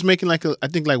 She was making like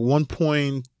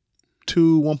 $1.2,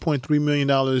 $1.3 million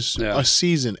a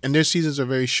season, and their seasons are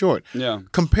very short. Yeah.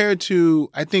 Compared to,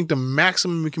 I think the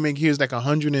maximum we can make here is like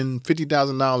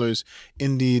 $150,000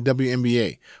 in the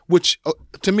WNBA, which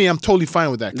to me, I'm totally fine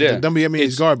with that. Yeah. The WNBA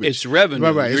is garbage. It's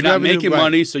revenue. Right. You're not making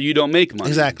money, so you don't make money.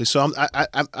 Exactly. So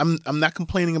I'm not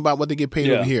complaining about what they get paid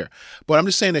over here, but I'm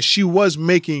just saying that she was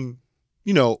making,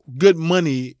 good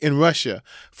money in Russia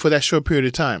for that short period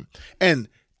of time, and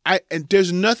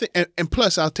there's nothing, and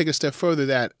plus I'll take a step further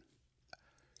that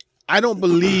I don't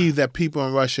believe that people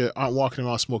in Russia aren't walking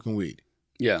around smoking weed.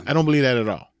 Yeah. I don't believe that at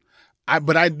all.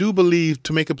 But I do believe,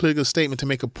 to make a political statement, to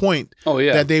make a point,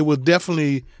 that they will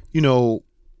definitely,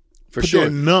 for sure.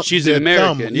 She's an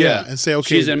American, and say,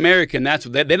 okay, she's an American. That's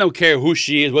what they don't care who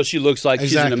she is, what she looks like.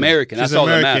 Exactly. She's an American. That's all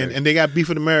that matters. And they got beef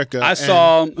with America. I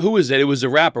saw, who was it? It was a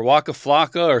rapper, Waka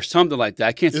Flocka or something like that.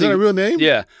 I can't think. Is that a real name?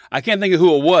 Yeah, I can't think of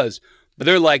who it was. But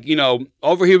they're like,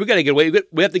 over here, we got to get away.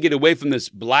 We have to get away from this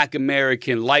black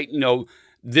American light,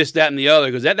 this, that, and the other,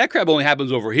 because that crap only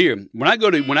happens over here. When I go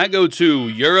to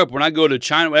Europe, when I go to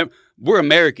China, whatever, we're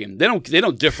American. They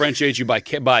don't differentiate you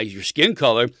by your skin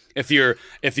color. If you're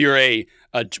a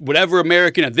whatever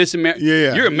American of this American,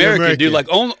 you're American, dude. Like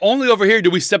only over here do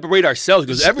we separate ourselves,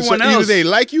 because everyone else, either they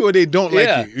like you or they don't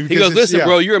like you. He goes, listen,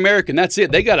 bro, you're American. That's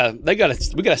it. We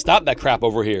gotta stop that crap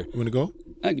over here. You want to go?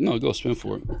 No, go spin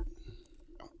for it.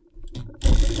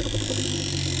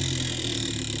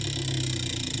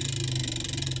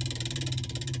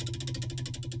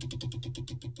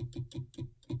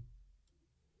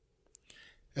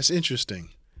 That's interesting.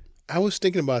 I was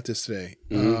thinking about this today.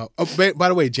 Mm-hmm. By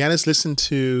the way, Janice listened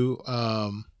to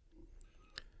our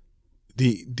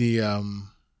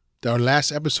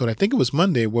last episode. I think it was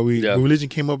Monday, where religion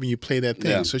came up and you played that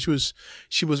thing. Yeah. So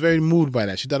she was very moved by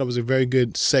that. She thought it was a very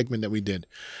good segment that we did.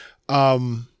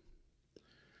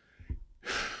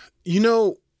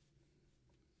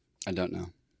 I don't know.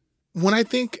 When I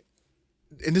think,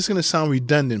 and this is going to sound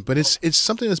redundant, but it's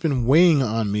something that's been weighing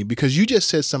on me because you just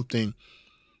said something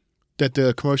that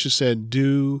the commercial said,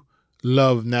 do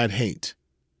love, not hate,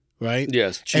 right?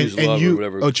 Yes, choose love or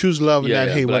whatever. Oh, choose love and not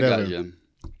hate, whatever. I got you.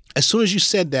 As soon as you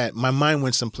said that, my mind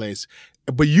went someplace.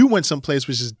 But you went someplace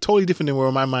which is totally different than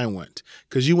where my mind went.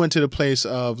 Because you went to the place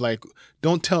of like, you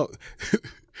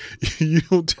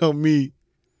don't tell me,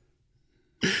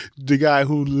 the guy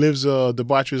who lives a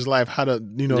debaucherous life, how to,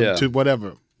 to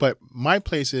whatever. But my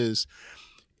place is,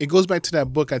 it goes back to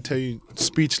that book I tell you,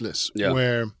 Speechless,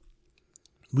 where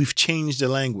we've changed the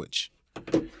language.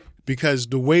 Because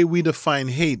the way we define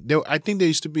hate, I think there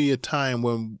used to be a time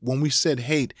when we said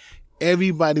hate,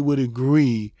 everybody would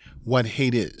agree what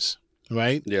hate is,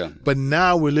 right? Yeah. But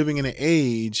now we're living in an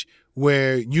age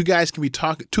where you guys can be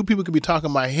talking, two people can be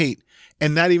talking about hate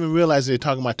and not even realize they're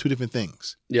talking about two different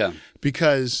things. Yeah.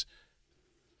 Because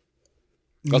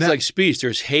it's like speech.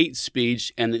 There's hate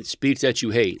speech and it's speech that you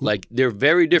hate. Like they're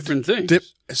very different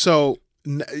things. So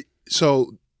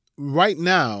right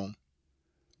now,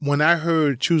 when I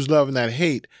heard choose love and not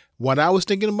hate, what I was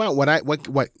thinking about,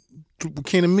 what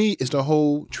came to me is the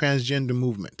whole transgender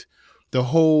movement, the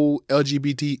whole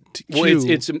LGBTQ. Well,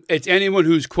 it's anyone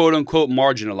who's quote unquote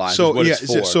marginalized. So is what it's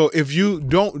for. So if you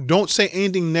don't say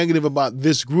anything negative about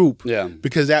this group,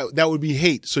 because that would be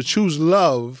hate. So choose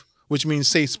love, which means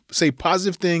say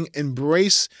positive thing,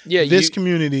 embrace this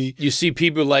community. You see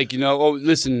people like oh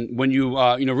listen, when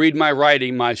you read my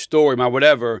writing, my story, my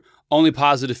whatever, only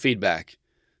positive feedback.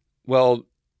 Well,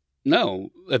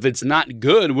 no, if it's not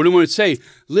good, what do you want to say?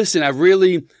 Listen, I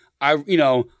really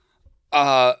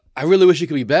wish it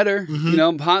could be better.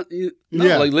 Mm-hmm.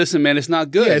 Like, listen, man, it's not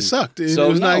good. Yeah, it sucked.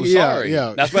 Sorry.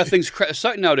 Yeah. That's why things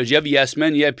suck nowadays. You have yes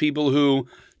men, you have people who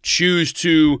choose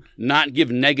to not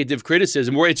give negative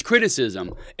criticism, where it's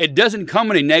criticism. It doesn't come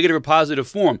in a negative or positive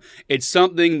form. It's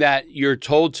something that you're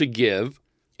told to give,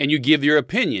 and you give your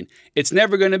opinion. It's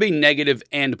never going to be negative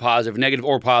and positive, negative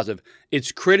or positive.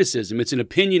 It's criticism. It's an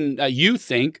opinion that you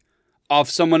think of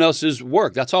someone else's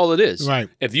work. That's all it is. Right.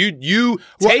 If you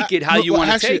take it how you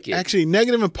want to take it. Actually,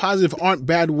 negative and positive aren't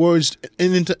bad words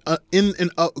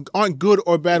aren't good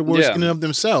or bad words in and of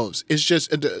themselves. It's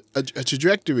just a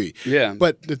trajectory. Yeah.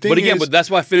 But the thing is, that's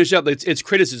why I finish up. It's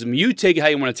criticism. You take it how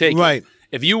you want to take it. Right.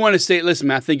 If you want to say, listen,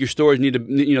 man, I think your stories need to,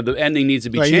 the ending needs to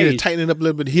be changed. You need to tighten it up a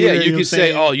little bit here. Yeah, you can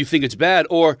say, oh, you think it's bad,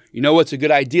 or you know what's a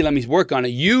good idea? Let me work on it.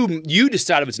 You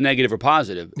decide if it's negative or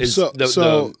positive.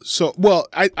 The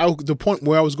point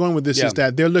where I was going with this is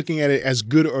that they're looking at it as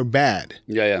good or bad.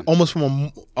 Yeah. Almost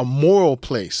from a moral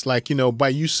place, like by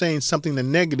you saying something that's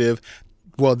negative.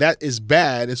 Well, that is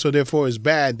bad, and so therefore it's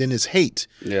bad. Then it's hate.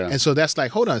 Yeah. And so that's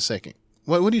like, hold on a second.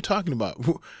 What are you talking about?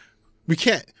 We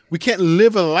can't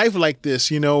live a life like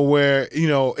this, where,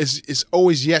 it's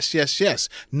always yes.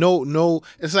 No.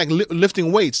 It's like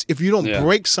lifting weights. If you don't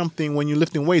break something when you're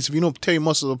lifting weights, if you don't tear your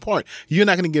muscles apart, you're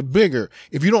not going to get bigger.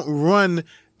 If you don't run,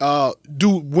 do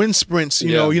wind sprints,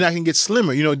 you're not going to get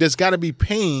slimmer. There's got to be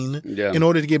pain in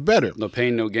order to get better. No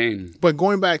pain, no gain. But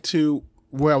going back to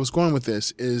where I was going with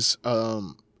this is,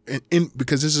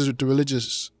 because this is the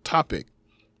religious topic,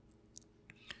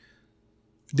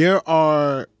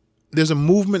 there's a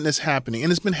movement that's happening,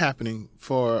 and it's been happening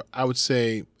for, I would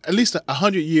say, at least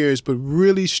 100 years, but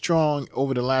really strong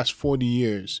over the last 40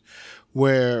 years,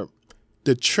 where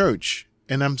the church,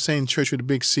 and I'm saying church with a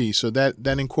big C, so that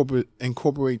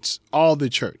incorporates all the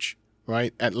church,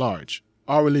 right, at large,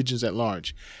 all religions at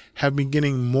large, have been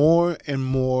getting more and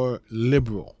more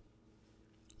liberal.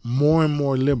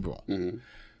 Mm-hmm.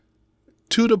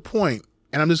 To the point,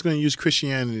 and I'm just going to use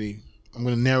Christianity, I'm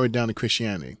going to narrow it down to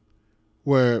Christianity,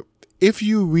 where if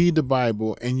you read the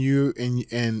Bible and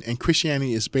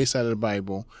Christianity is based out of the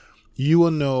Bible, you will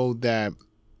know that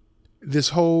this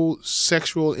whole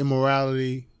sexual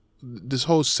immorality, this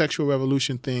whole sexual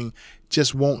revolution thing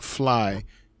just won't fly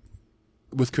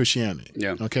with Christianity.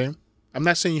 Yeah. Okay? I'm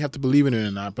not saying you have to believe in it or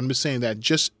not, but I'm just saying that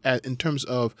in terms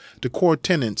of the core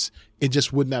tenets, it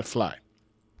just would not fly.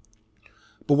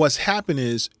 But what's happened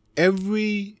is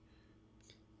every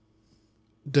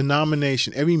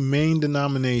main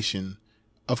denomination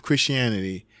of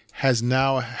Christianity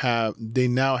now have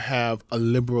a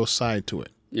liberal side to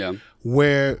it. Yeah.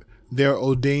 Where they're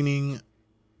ordaining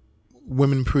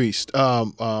women priests,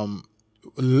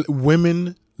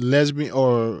 women, lesbian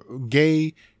or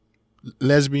gay,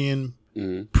 lesbian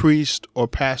priests or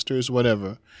pastors,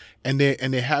 whatever, and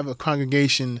they have a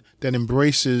congregation that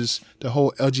embraces the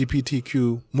whole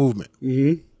LGBTQ movement.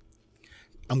 Mm-hmm.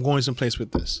 I'm going someplace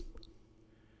with this.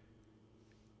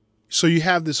 So you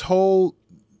have this whole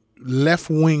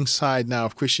left-wing side now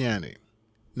of Christianity,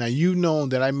 Now, you know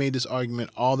that I made this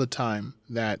argument all the time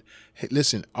that, hey,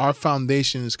 listen, our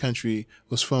foundation in this country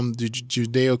was from the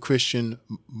Judeo-Christian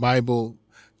Bible,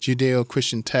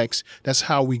 Judeo-Christian text. That's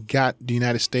how we got the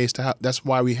United States. That's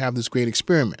why we have this great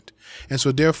experiment. And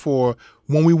so, therefore,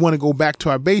 when we want to go back to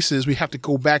our bases, we have to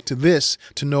go back to this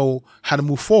to know how to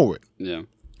move forward. Yeah.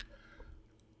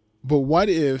 But what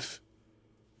if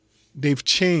they've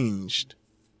changed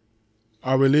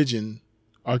our religion,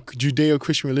 our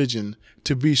Judeo-Christian religion,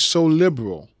 to be so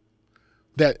liberal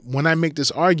that when I make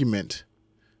this argument,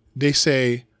 they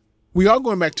say, we are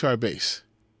going back to our base.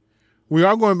 We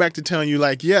are going back to telling you,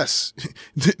 like, yes,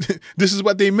 this is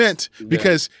what they meant,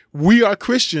 because we are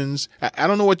Christians. I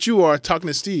don't know what you are, talking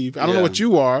to Steve. I don't know what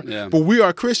you are, but we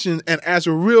are Christians. And as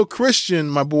a real Christian,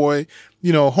 my boy,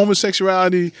 you know,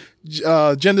 homosexuality,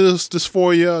 gender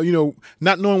dysphoria, you know,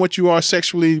 not knowing what you are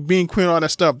sexually, being queer, all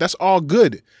that stuff, that's all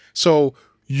good. So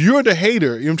you're the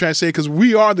hater, you know what I'm trying to say, because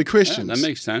we are the Christians. Yeah, that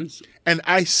makes sense. And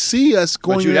I see us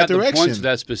going in that direction. But you have to point to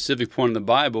that specific point in the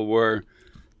Bible where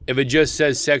if it just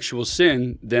says sexual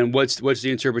sin, then what's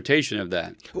the interpretation of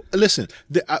that? Listen,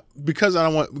 because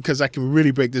I can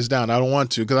really break this down. I don't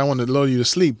want to, because I want to lull you to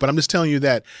sleep. But I'm just telling you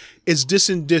that it's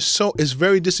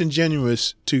very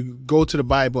disingenuous to go to the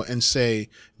Bible and say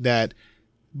that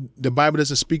the Bible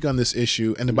doesn't speak on this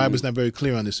issue, and the Bible is not very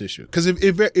clear on this issue, because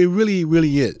it really,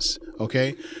 really is.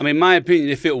 Okay. I mean, in my opinion,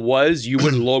 if it was, you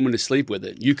wouldn't lull me to sleep with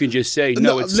it. You can just say,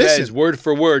 no, it says word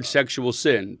for word sexual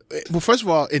sin. Well, first of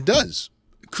all, it does.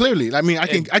 Clearly, I mean, I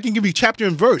can give you chapter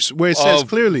and verse where it says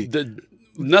clearly.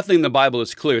 Nothing in the Bible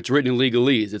is clear. It's written in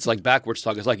legalese. It's like backwards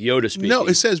talk. It's like Yoda speaking. No,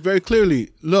 it says very clearly,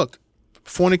 look,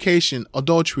 fornication,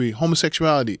 adultery,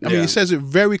 homosexuality. I mean, it says it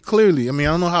very clearly. I mean,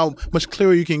 I don't know how much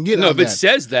clearer you can get. No, if it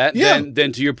says that,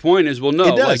 then to your point is, well,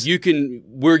 no, like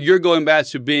you're going back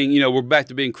to being, we're back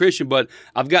to being Christian, but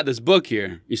I've got this book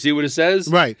here. You see what it says?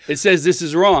 Right. It says this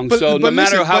is wrong. So no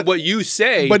matter what you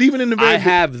say, but even in the I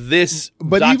have this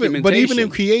documentation. But even in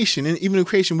creation,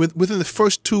 within the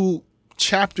first two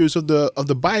chapters of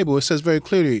the Bible, it says very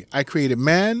clearly, I created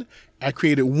man, I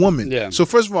created woman. Yeah. So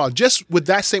first of all, just with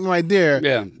that statement right there,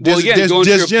 going to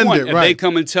your gender, point, if they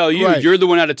come and tell you you're the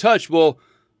one out of touch, well,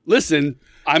 listen,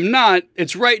 I'm not.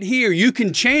 It's right here. You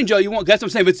can change all you want. That's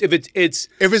what I'm saying.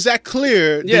 If it's that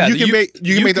clear, then you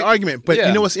can make the argument. But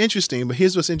you know what's interesting? But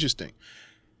here's what's interesting.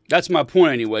 That's my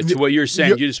point anyway. To what you're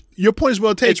saying, your point is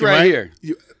well taken. It's right here.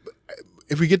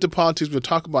 If we get to politics, we'll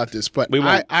talk about this. But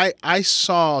I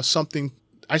saw something.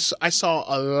 I saw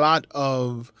a lot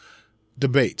of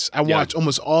debates. I watched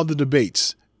almost all the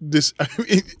debates.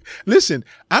 Listen,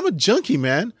 I'm a junkie,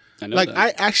 man.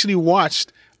 I actually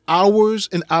watched hours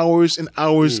and hours and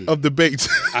hours of debates.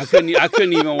 I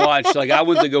couldn't even watch. Like, I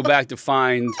went to go back to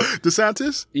find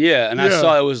DeSantis. Yeah, and I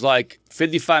saw it was like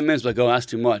 55 minutes. Like, oh, that's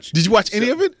too much. Did you watch any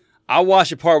of it? I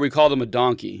watched a part where we called him a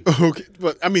donkey. Okay,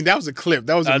 but I mean, that was a clip.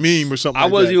 That was a meme or something. I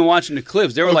wasn't even watching the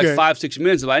clips. They were like 5-6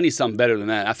 minutes. But I need something better than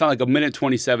that. I found like 1 minute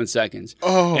 27 seconds.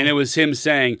 Oh, and it was him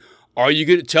saying, are you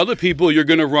going to tell the people you're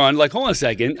going to run? Like, hold on a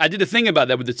second. I did a thing about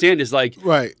that with DeSantis. Like,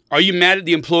 are you mad at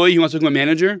the employee who wants to become a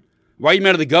manager? Why are you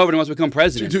mad at the governor who wants to become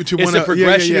president? It's a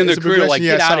progression in their career. Like,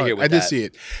 get out of here with that. I did see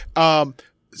it.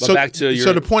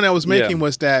 So the point I was making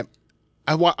was that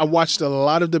I watched a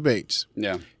lot of debates.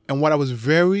 Yeah. And what I was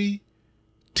very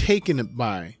taken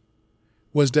by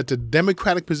was that the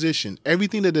Democratic position,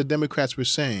 everything that the Democrats were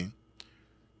saying,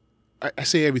 I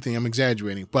say everything, I'm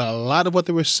exaggerating, but a lot of what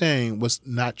they were saying was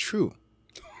not true.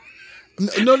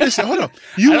 No, listen, hold on.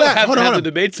 You laugh. Hold on. The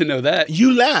debates to know that.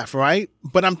 You laugh, right?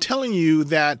 But I'm telling you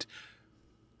that.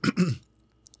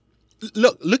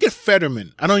 Look at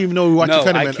Fetterman. I don't even know who watches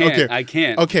Fetterman. I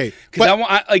can't. Okay,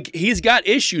 because he's got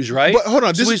issues, right? But hold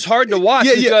on, so he's hard to watch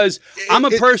because I'm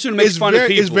a person who makes fun of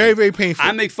people. It's very, very painful.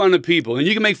 I make fun of people, and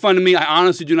you can make fun of me. I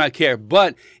honestly do not care.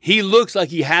 But he looks like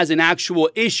he has an actual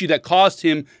issue that caused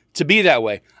him to be that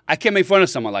way. I can't make fun of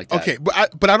someone like that. Okay, but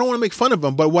I don't want to make fun of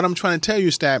him. But what I'm trying to tell you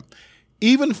is that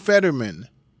even Fetterman,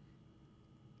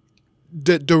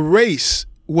 the race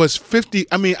was 50.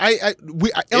 I mean,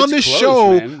 on this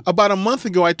show man. About a month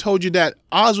ago, I told you that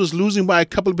Oz was losing by a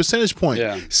couple of percentage points.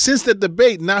 Yeah. Since the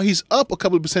debate, now he's up a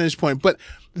couple of percentage points. But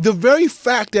the very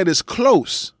fact that it's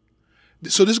close.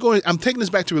 So I'm taking this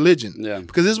back to religion. Yeah.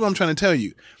 Because this is what I'm trying to tell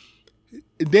you.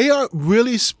 They are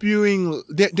really spewing.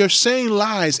 They're saying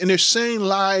lies, and they're saying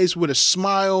lies with a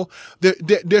smile.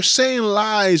 They're saying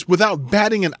lies without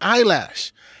batting an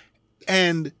eyelash,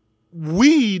 and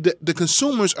we, the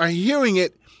consumers, are hearing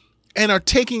it and are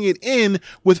taking it in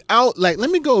without, like, let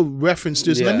me go reference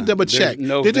this. Let me double check.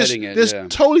 They're just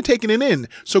totally taking it in.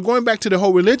 So going back to the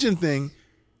whole religion thing,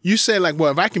 You say like,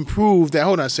 well, if I can prove that,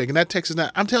 hold on a second, that text is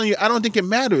not, I'm telling you, I don't think it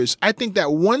matters. I think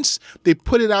that once they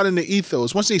put it out in the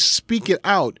ethos, once they speak it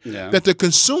out, that the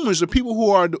consumers, the people who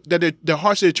are, that their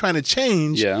hearts they're trying to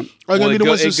change, are going to be the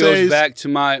ones who say. It goes back to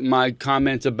my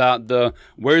comment about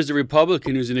where's the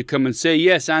Republican who's going to come and say,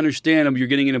 yes, I understand you're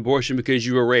getting an abortion because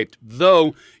you were raped,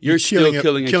 though you're still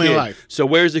killing a kid. Life. So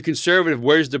where's the conservative?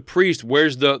 Where's the priest?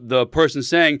 Where's the person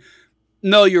saying,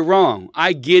 no, you're wrong.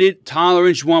 I get it.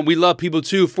 Tolerance, we love people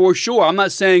too, for sure. I'm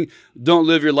not saying don't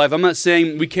live your life. I'm not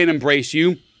saying we can't embrace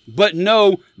you. But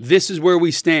no, this is where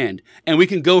we stand. And we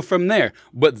can go from there.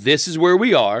 But this is where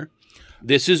we are.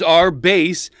 This is our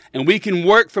base. And we can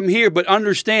work from here. But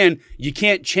understand, you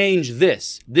can't change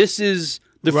this. This is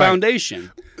the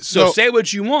foundation. So say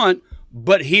what you want,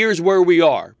 but here's where we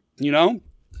are. You know?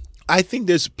 I think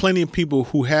there's plenty of people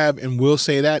who have and will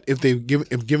say that if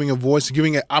giving a voice,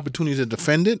 giving an opportunity to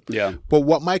defend it. Yeah. But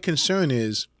what my concern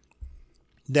is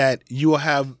that you will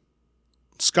have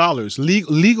scholars,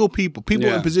 legal people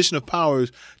in position of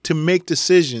powers to make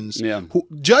decisions. Yeah.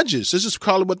 Judges, let's just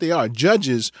call it what they are.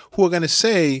 Judges who are going to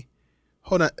say,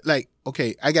 hold on, like,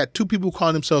 okay, I got two people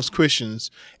calling themselves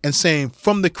Christians and saying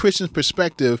from the Christian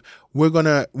perspective,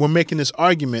 we're making this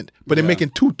argument, but they're making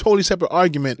two totally separate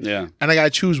arguments, and I got to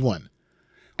choose one.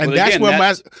 And that's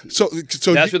where so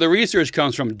that's where the research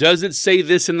comes from. Does it say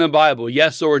this in the Bible?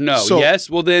 Yes or no? Yes.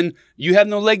 Well, then you have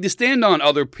no leg to stand on.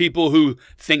 Other people who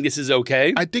think this is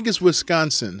okay. I think it's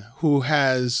Wisconsin who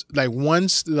has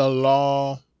once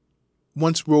Roe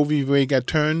v. Wade got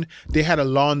turned, they had a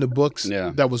law in the books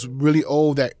that was really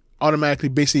old that automatically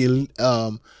basically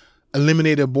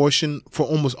eliminated abortion for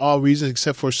almost all reasons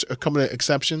except for a couple of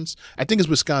exceptions. I think it's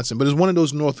Wisconsin, but it's one of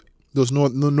those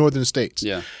northern states.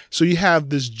 Yeah. So you have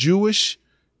this Jewish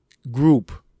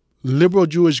group, liberal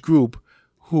Jewish group,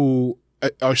 who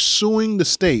are suing the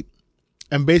state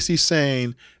and basically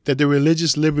saying that their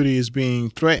religious liberty is being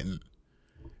threatened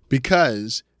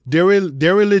because their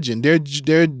religion,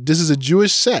 this is a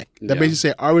Jewish sect that basically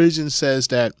say our religion says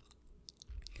that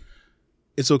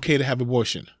it's okay to have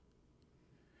abortion.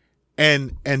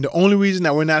 And the only reason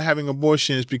that we're not having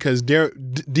abortion is because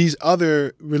these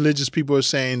other religious people are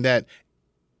saying that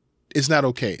it's not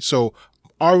okay. So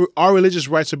our religious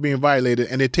rights are being violated,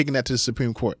 and they're taking that to the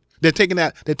Supreme Court. They're taking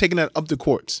that up the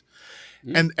courts.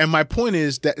 Mm-hmm. And my point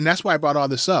is that, and that's why I brought all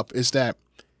this up, is that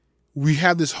we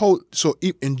have this whole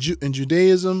in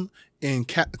Judaism, in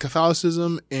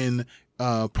Catholicism, in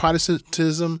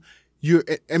Protestantism,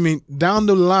 down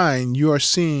the line you are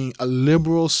seeing a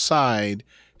liberal side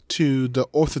to the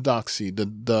orthodoxy,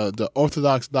 the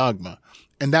orthodox dogma.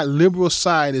 And that liberal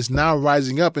side is now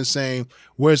rising up and saying,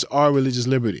 where's our religious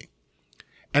liberty?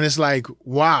 And it's like,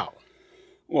 wow.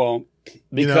 Well,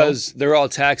 because they're all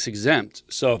tax exempt.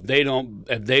 So if they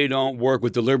don't work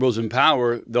with the liberals in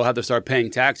power, they'll have to start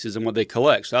paying taxes on what they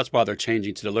collect. So that's why they're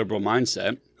changing to the liberal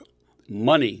mindset.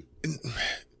 Money.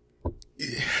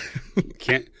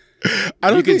 Can't.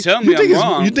 You can tell me I'm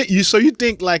wrong. You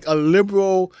think like a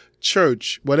liberal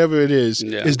church, whatever it is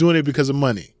doing it because of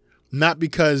money, not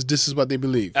because this is what they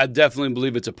believe. I definitely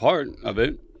believe it's a part of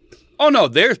it. Oh no,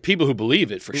 there's people who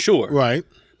believe it for sure. Right.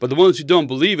 But the ones who don't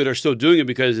believe it are still doing it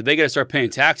because if they got to start paying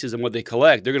taxes on what they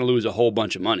collect, they're going to lose a whole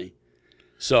bunch of money.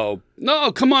 So,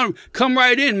 no, come on, come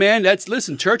right in, man.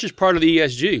 Listen, church is part of the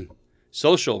ESG.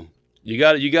 Social. You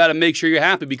got to make sure you're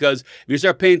happy because if you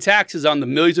start paying taxes on the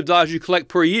millions of dollars you collect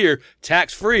per year,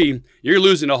 tax-free, you're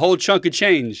losing a whole chunk of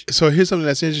change. So here's something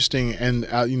that's interesting, and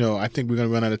I think we're going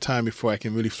to run out of time before I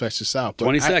can really flesh this out. But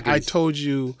 20 seconds. I told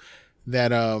you that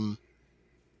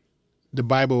the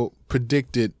Bible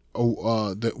predicted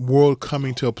the world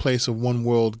coming to a place of one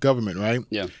world government, right?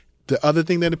 Yeah. The other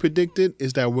thing that it predicted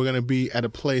is that we're going to be at a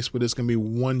place where there's going to be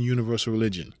one universal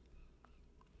religion.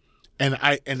 And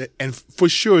for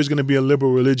sure it's going to be a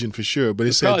liberal religion for sure, but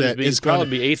it said that it's going to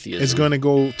be atheism. It's going to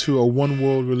go to a one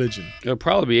world religion. It'll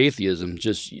probably be atheism.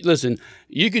 Just listen,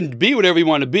 you can be whatever you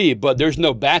want to be, but there's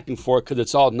no backing for it because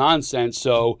it's all nonsense.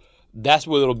 So that's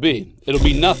what it'll be. It'll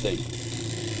be nothing.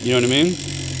 You know what I mean?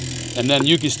 And then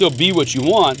you can still be what you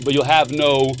want, but you'll have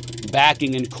no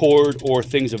backing in court or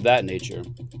things of that nature.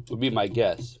 Would be my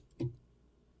guess.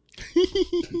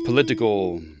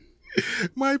 Political.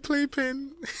 My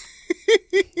playpen.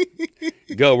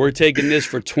 Go. We're taking this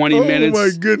for 20 minutes. Oh,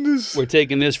 my goodness. We're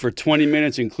taking this for 20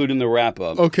 minutes, including the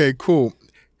wrap-up. Okay, cool.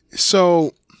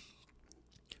 So,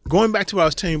 going back to what I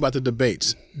was telling you about the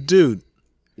debates. Dude.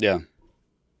 Yeah.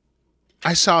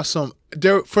 I saw some...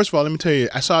 First of all, let me tell you.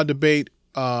 I saw a debate,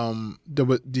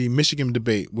 the Michigan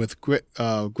debate with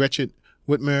Gretchen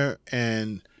Whitmer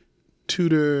and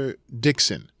Tudor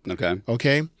Dixon. Okay.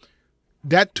 Okay?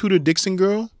 That Tudor Dixon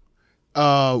girl...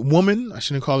 woman. I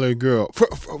shouldn't call her a girl.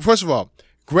 First of all,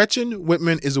 Gretchen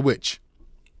Whitman is a witch.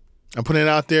 I'm putting it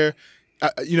out there.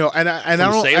 And I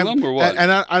don't Salem or what?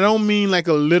 And I don't mean like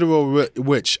a literal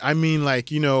witch. I mean like,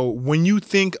 when you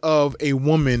think of a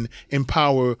woman in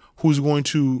power who's going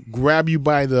to grab you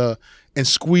and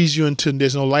squeeze you until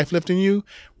there's no life left in you,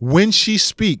 when she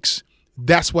speaks,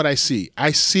 that's what I see.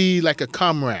 I see like a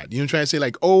comrade. You know, trying to say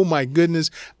like, oh my goodness,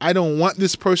 I don't want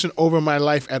this person over my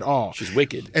life at all. She's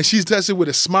wicked. And she does it with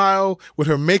a smile, with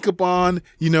her makeup on,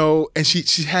 and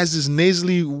she has this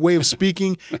nasally way of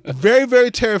speaking. Very, very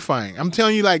terrifying. I'm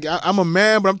telling you, like, I'm a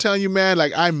man, but I'm telling you, man,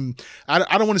 like I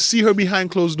don't want to see her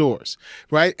behind closed doors,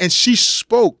 right? And she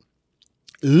spoke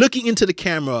looking into the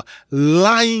camera,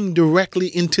 lying directly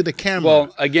into the camera.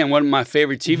 Well, again, one of my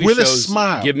favorite TV with shows a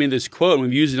smile. Give me this quote.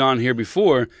 We've used it on here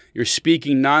before. You're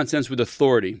speaking nonsense with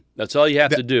authority. That's all you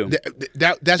have to do.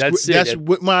 That's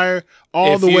Whitmire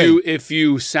all the way. If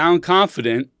you sound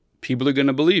confident, people are going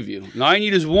to believe you. And all you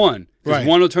need is one. Because Right.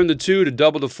 one will turn to two, to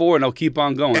double to four, and they'll keep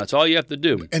on going. That's all you have to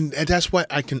do. And that's what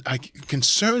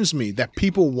concerns me, that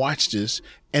people watch this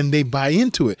and they buy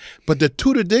into it. But the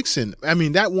Tudor Dixon, I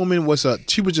mean, that woman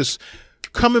she was just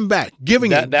coming back,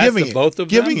 giving it. Both of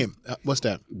them? him. What's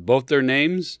that? Both their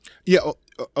names? Yeah.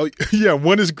 Yeah.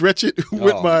 One is Gretchen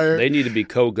Whitmire. They need to be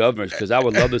co-governors because I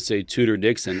would love to say Tudor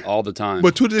Dixon all the time.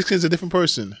 But Tudor Dixon is a different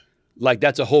person. Like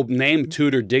that's a whole name,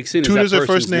 Tudor Dixon. Tudor's her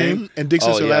first name and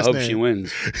Dixon's her last name. I hope she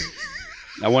wins.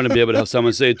 I want to be able to have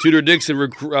someone say Tudor Dixon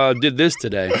did this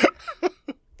today.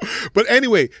 But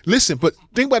anyway, listen. But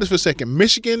think about this for a second.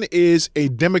 Michigan is a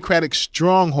Democratic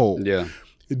stronghold. Yeah.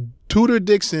 Tudor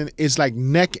Dixon is like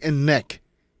neck and neck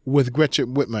with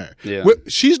Gretchen Whitmire. Yeah.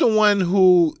 She's the one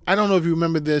who, I don't know if you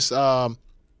remember this. The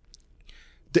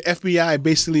FBI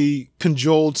basically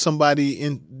cajoled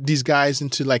these guys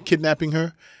into like kidnapping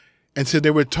her. And so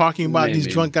they were talking about, these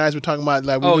drunk guys were talking about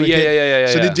like, yeah.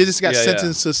 So they just got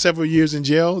sentenced to several years in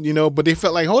jail, but they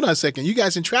felt like, hold on a second, you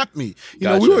guys entrapped me.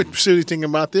 Gotcha. We were seriously thinking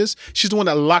about this. She's the one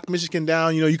that locked Michigan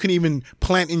down. You couldn't even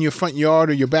plant in your front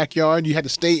yard or your backyard. You had to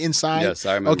stay inside. Yes,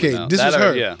 I remember. Okay, now. this is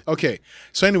her. Yeah. Okay,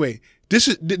 so anyway, there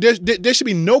should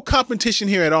be no competition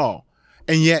here at all,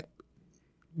 and yet,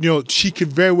 she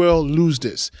could very well lose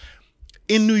this.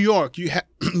 In New York, you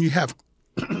have.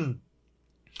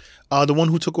 The one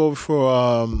who took over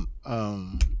for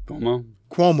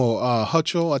Cuomo,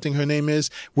 Hutchell, I think her name is,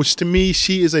 which to me,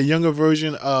 she is a younger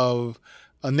version of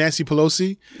Nancy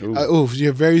Pelosi. She's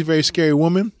a very, very scary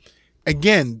woman.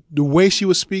 Again, the way she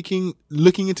was speaking,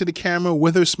 looking into the camera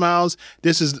with her smiles,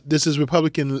 this is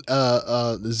Republican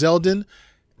Zeldin.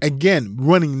 Again,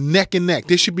 running neck and neck.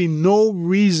 There should be no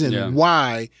reason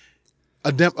why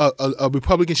a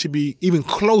Republican should be even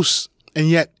close, and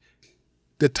yet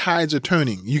the tides are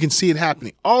turning. You can see it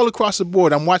happening all across the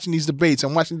board. I'm watching these debates.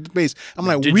 I'm like,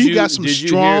 we got some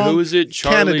strong hear, who is it?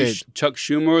 candidates. Chuck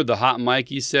Schumer, the hot mic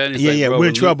he said. We're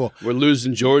in trouble. We're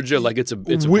losing Georgia. Like it's a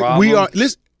problem. We are.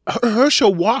 Listen,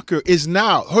 Herschel Walker has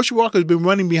been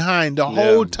running behind the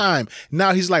whole time.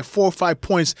 Now he's like 4 or 5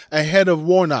 points ahead of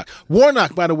Warnock.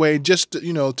 Warnock, by the way, just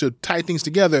to tie things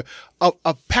together,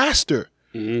 a pastor.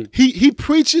 Mm-hmm. He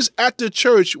preaches at the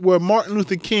church where Martin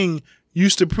Luther King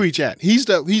used to preach at. He's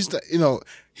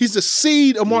the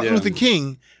seed of Martin Luther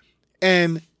King,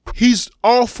 and he's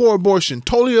all for abortion,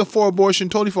 totally for abortion,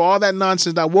 totally for all that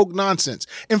nonsense, that woke nonsense.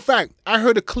 In fact, I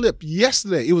heard a clip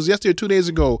yesterday. It was yesterday or 2 days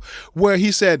ago, where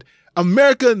he said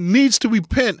America needs to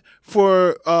repent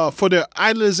for their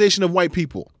idolization of white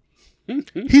people.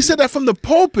 He said that from the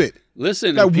pulpit.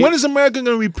 Listen, when is America going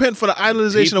to repent for the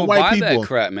idolization of white people? People buy that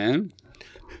crap, man.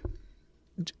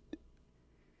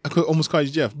 I could almost call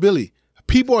you Jeff. Billy,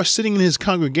 people are sitting in his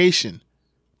congregation.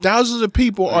 Thousands of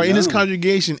people are in his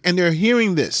congregation, and they're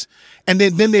hearing this, and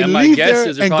then they leave there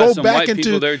and go back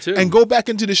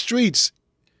into the streets,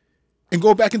 and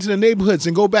go back into the neighborhoods,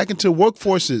 and go back into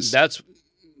workforces.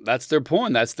 That's their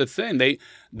point. That's the thing.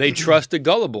 They trust the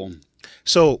gullible.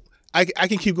 So I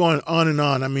can keep going on and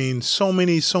on. I mean, so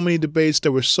many debates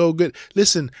that were so good.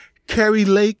 Listen, Carrie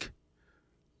Lake.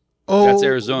 Oh, that's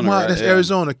Arizona. Right? That's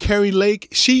Arizona. Carrie Lake.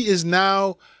 She is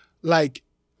now like,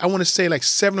 I want to say like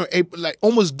 7 or 8, like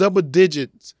almost double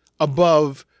digits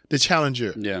above the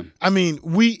challenger. Yeah. I mean,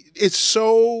 it's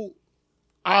so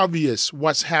obvious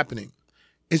what's happening.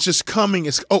 It's just coming.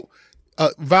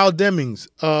 Val Demings,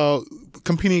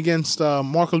 competing against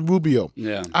Marco Rubio.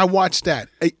 Yeah. I watched that.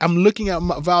 I'm looking at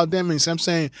Val Demings. I'm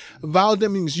saying, Val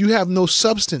Demings, you have no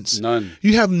substance. None.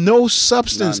 You have no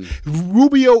substance. None.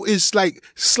 Rubio is like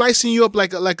slicing you up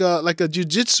like a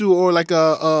jiu-jitsu or like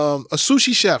a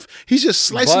sushi chef. He's just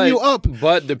slicing you up.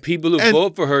 But the people who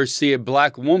vote for her see a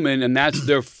black woman, and that's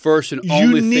their first and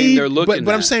only thing they're looking at.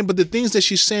 But I'm saying, but the things that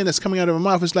she's saying that's coming out of her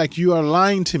mouth is like, you are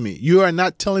lying to me. You are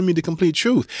not telling me the complete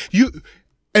truth.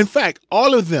 In fact,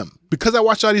 all of them, because I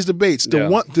watched all these debates,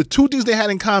 the two things they had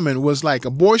in common was like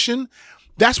abortion.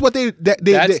 That's what their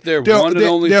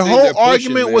whole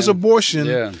argument was abortion.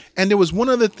 Yeah. And there was one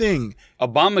other thing.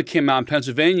 Obama came out in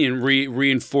Pennsylvania and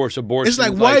reinforced abortion. It's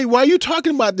like, why are you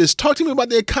talking about this? Talk to me about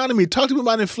the economy. Talk to me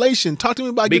about inflation. Talk to me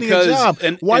about getting a job.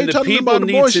 Why are you talking about abortion?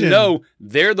 People need to know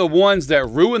they're the ones that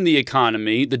ruin the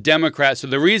economy, the Democrats. So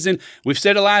the reason, we've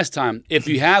said it last time, if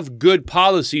you have good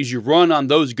policies, you run on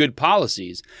those good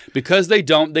policies. Because they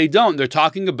don't. They're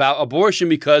talking about abortion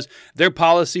because their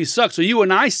policies suck. So you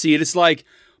and I see it. It's like,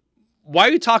 why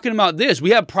are you talking about this? We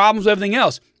have problems with everything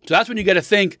else. So that's when you got to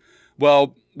think,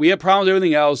 well, we have problems with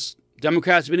everything else.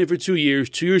 Democrats have been in for 2 years.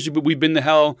 2 years we've been to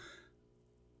hell.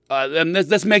 And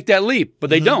let's make that leap. But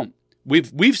they don't.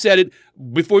 We've said it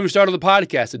before we started the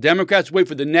podcast. The Democrats wait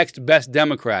for the next best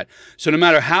Democrat. So no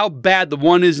matter how bad the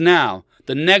one is now,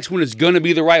 the next one is going to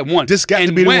be the right one. This got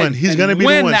to be the one. He's going to be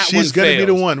the one. She's going to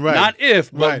be the one. Right. Not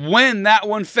if, but when that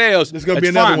one fails, there's going to be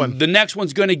another one. The next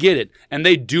one's going to get it. And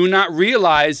they do not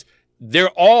realize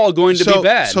they're all going to be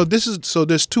bad. So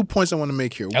there's 2 points I want to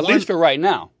make here. At least for right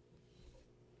now.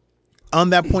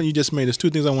 On that point you just made, there's 2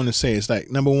 things I want to say. It's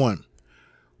like, number one,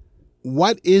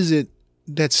 what is it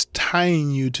that's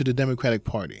tying you to the Democratic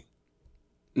Party?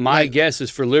 My guess is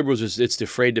for liberals, it's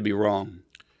afraid to be wrong.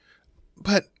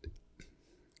 But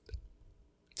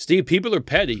Steve, people are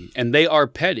petty, and they are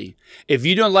petty. If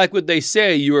you don't like what they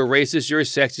say, you're a racist, you're a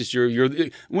sexist, you're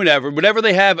whatever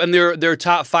they have, and their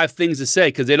top 5 things to say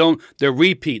because they're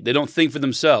repeat. They don't think for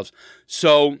themselves.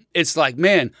 So it's like,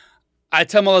 man, I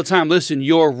tell them all the time, listen,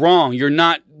 you're wrong. You're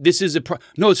not. This is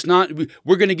no, it's not.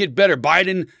 We're going to get better.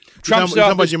 Biden, Trump's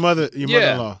talking about your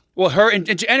mother-in-law. Well, her and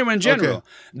anyone in general. Okay.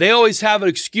 They always have an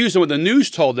excuse on what the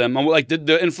news told them, on like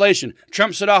the inflation.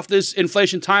 Trump set off this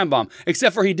inflation time bomb,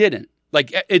 except for he didn't.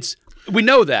 Like, we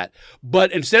know that.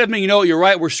 But instead of being, you're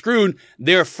right, we're screwed,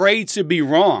 they're afraid to be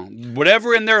wrong.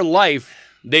 Whatever in their life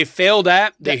they failed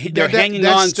at, they're hanging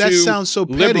on to. That sounds so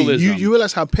petty. Liberalism. You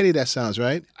realize how petty that sounds,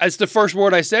 right? That's the first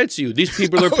word I said to you. These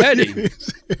people are petty.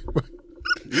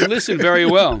 You listen very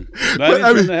well. Did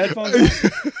I turn the headphones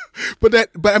on? But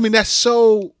that's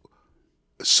so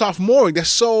sophomoric. That's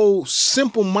so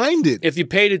simple-minded. If you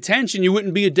paid attention, you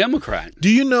wouldn't be a Democrat. Do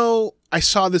you know, I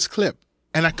saw this clip.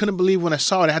 And I couldn't believe when I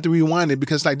saw it. I had to rewind it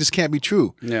because, this can't be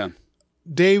true. Yeah.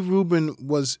 Dave Rubin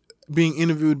was being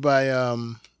interviewed by,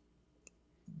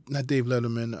 not Dave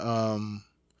Letterman.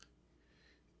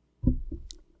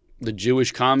 The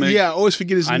Jewish comic? Yeah, I always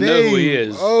forget his name. I know who he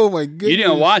is. Oh, my goodness. You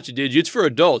didn't watch it, did you? It's for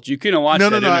adults. You couldn't watch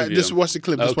that interview. Just watch the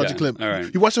clip. Just watch the clip. All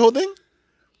right. You watched the whole thing?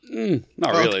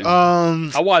 Not really.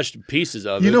 I watched pieces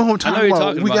of it. You know who I'm talking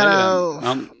about. We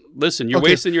got listen, you're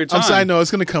wasting your time. I'm sorry, I know.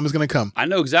 It's going to come. It's going to come. I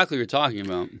know exactly what you're talking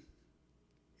about.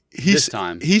 This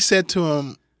time. He said to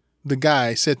him, the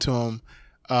guy said to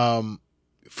him,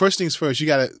 first things first, you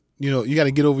got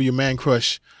to get over your man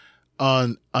crush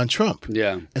on Trump.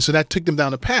 Yeah. And so that took them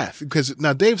down the path. Because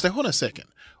now Dave's like, hold on a second.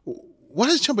 What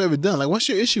has Trump ever done? Like, what's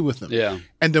your issue with him? Yeah.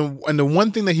 And the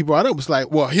one thing that he brought up was like,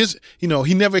 well, he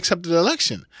never accepted the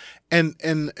election. And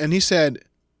he said,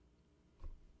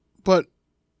 but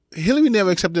Hillary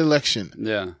never accepted the election.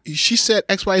 Yeah. She said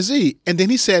XYZ. And then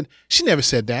he said, she never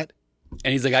said that.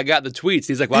 And he's like, I got the tweets.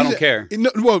 He's like, well, I don't care. No,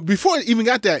 well, before I even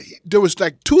got that, there was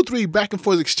like 2 or 3 back and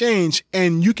forth exchange.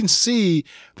 And you can see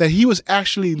that he was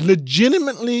actually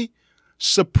legitimately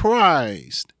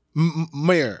surprised.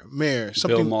 Mayor,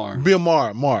 something. Bill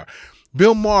Maher.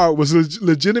 Bill Maher was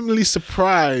legitimately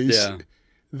surprised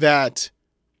that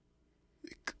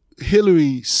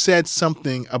Hillary said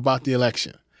something about the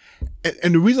election.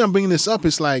 And the reason I'm bringing this up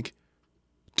is like,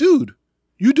 dude,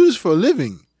 you do this for a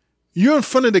living. You're in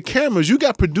front of the cameras. You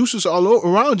got producers all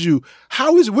around you.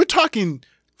 We're talking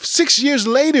 6 years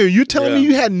later, you're telling me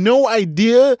you had no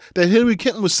idea that Hillary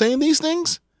Clinton was saying these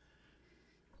things?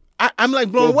 I'm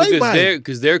like blown away by it.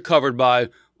 Because they're covered by,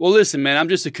 well, listen, man, I'm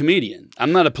just a comedian.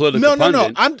 I'm not a political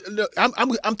pundit. No.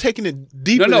 I'm taking it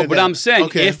deeper. No, but I'm saying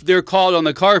if they're called on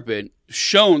the carpet,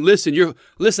 shown, listen, I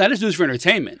just do this for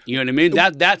entertainment. You know what I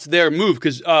mean? That's their move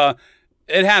because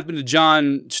it happened to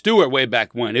Jon Stewart way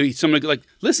back when. Somebody like,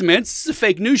 listen, man, this is a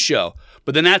fake news show.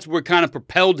 But then that's what kind of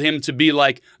propelled him to be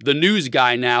like the news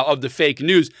guy now of the fake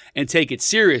news and take it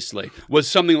seriously, was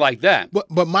something like that.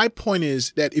 But my point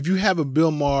is that if you have a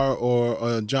Bill Maher or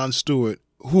a Jon Stewart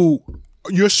who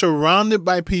you're surrounded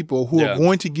by people who are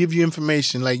going to give you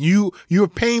information, like you're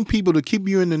paying people to keep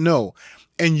you in the know,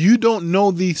 and you don't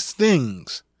know these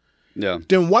things. Yeah.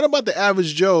 Then what about the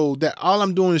average Joe that all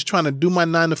I'm doing is trying to do my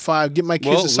 9 to 5, get my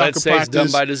kids to soccer let's say practice?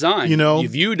 it's done by design. You know,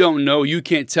 if you don't know, you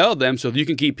can't tell them, so you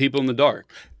can keep people in the dark.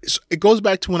 It goes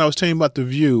back to when I was telling you about The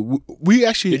View. We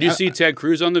actually did you see Ted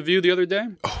Cruz on The View the other day?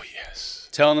 Oh yes,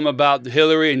 telling them about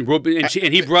Hillary and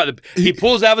he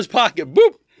pulls out of his pocket,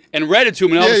 boop, and read it to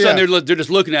him, and all of a sudden they're just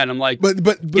looking at him like, but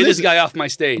get this guy off my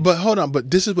stage. But hold on,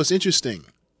 but this is what's interesting.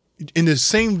 In the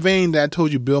same vein that I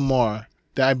told you, Bill Maher,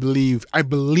 that I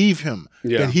believe him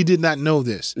that he did not know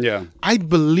this. Yeah, I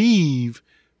believe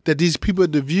that these people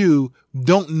at The View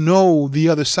don't know the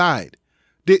other side.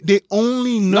 They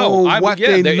only know what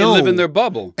they know. They live in their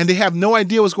bubble, and they have no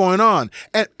idea what's going on.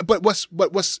 And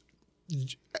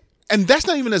that's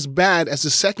not even as bad as the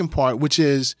second part, which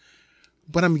is,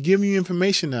 but I'm giving you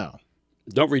information now.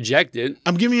 Don't reject it.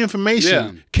 I'm giving you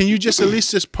information. Yeah. Can you just at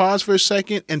least just pause for a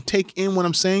second and take in what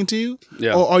I'm saying to you?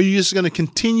 Yeah. Or are you just going to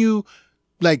continue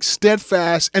like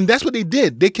steadfast? And that's what they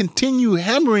did. They continue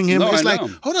hammering him. No, it's I like, know.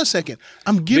 hold on a second.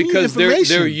 I'm giving you because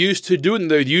information. they're used to doing.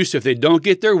 They're used to, if they don't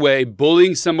get their way,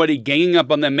 bullying somebody, ganging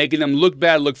up on them, making them look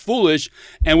bad, look foolish.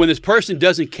 And when this person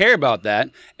doesn't care about that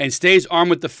and stays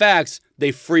armed with the facts,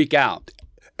 they freak out.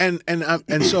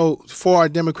 And so for our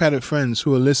Democratic friends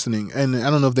who are listening, and I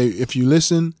don't know if you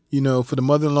listen, you know, for the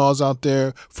mother-in-laws out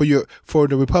there, for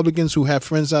the Republicans who have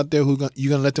friends out there you're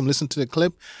gonna let them listen to the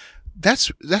clip.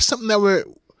 That's something that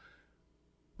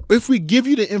if we give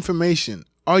you the information,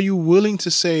 are you willing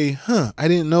to say, I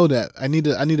didn't know that. I need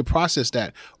to process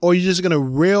that. Or are you just gonna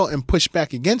rail and push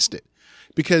back against it?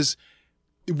 Because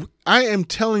I am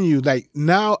telling you, like,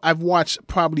 now I've watched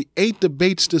probably 8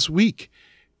 debates this week,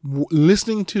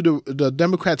 listening to the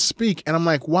Democrats speak, and I'm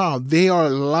like, wow, they are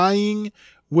lying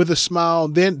with a smile.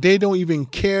 They don't even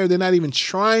care. They're not even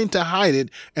trying to hide it,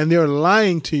 and they're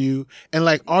lying to you. And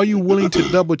like, are you willing to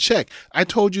double check? I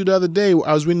told you the other day,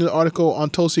 I was reading an article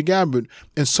on Tulsi Gabbard,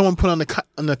 and someone put on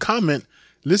the comment,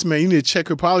 listen, man, you need to check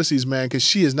her policies, man, because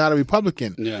she is not a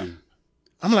Republican. Yeah.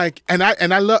 I'm like, I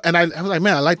was like,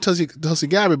 man, I like Tulsi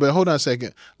Gabbard, but hold on a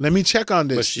second, let me check on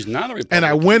this. But she's not a Republican. And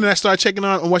I went and I started checking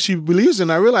on what she believes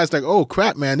in. I realized, like, oh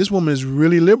crap, man, this woman is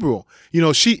really liberal. You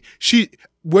know, she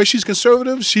where she's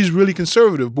conservative, she's really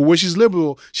conservative, but where she's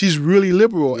liberal, she's really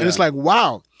liberal. Yeah. And it's like,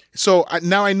 wow. So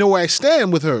now I know where I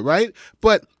stand with her, right?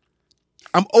 But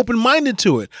I'm open-minded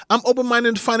to it. I'm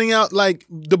open-minded to finding out, like,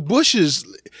 the Bushes.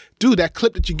 Dude, that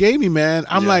clip that you gave me, man,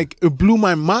 I'm like, it blew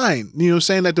my mind. You know what I'm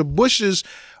saying? That the Bushes,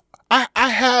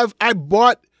 I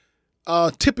bought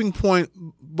Tipping Point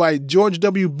by George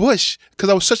W. Bush because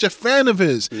I was such a fan of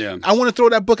his. Yeah. I want to throw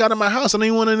that book out of my house. I don't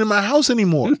even want it in my house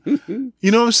anymore. You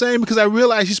know what I'm saying? Because I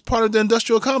realize he's part of the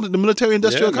industrial complex, the military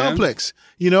industrial complex.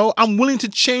 You know, I'm willing to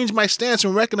change my stance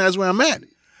and recognize where I'm at.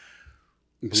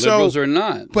 Liberals are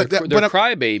not. They're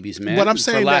crybabies, man. But I'm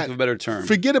saying, for lack of a better term.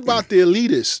 Forget about the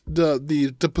elitists,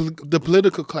 the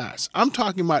political class. I'm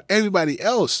talking about everybody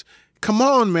else. Come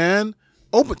on, man.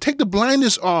 Take the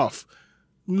blinders off.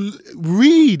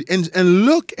 Read and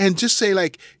look and just say,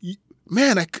 like,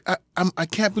 man, I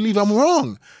can't believe I'm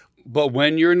wrong. But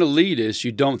when you're an elitist,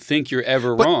 you don't think you're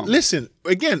ever wrong. Listen,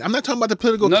 again, I'm not talking about the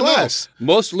political class. No.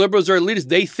 Most liberals are elitists.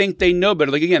 They think they know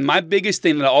better. Like, again, my biggest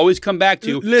thing that I always come back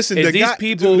to is these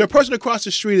people. The person across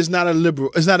the street is not a liberal.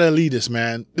 Is not an elitist,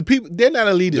 man. The people, they're not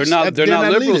elitists. They're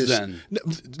not liberals then.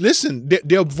 Listen,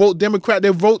 they'll vote Democrat.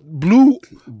 They'll vote blue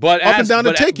and down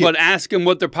the ticket. But ask them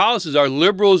what their policies are.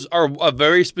 Liberals are a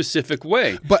very specific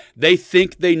way. But they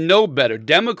think they know better.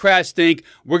 Democrats think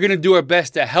we're going to do our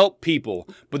best to help people.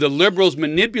 But the liberals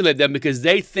manipulate them because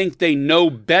they think they know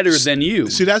better than you.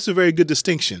 See, that's a very good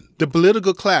distinction. The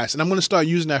political class, and I'm going to start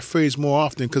using that phrase more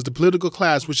often because the political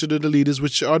class, which are the leaders,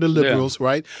 which are the liberals,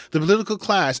 right? The political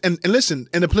class, and listen,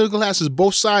 and the political class is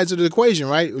both sides of the equation,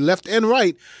 right? Left and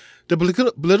right. The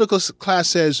political class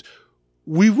says,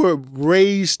 we were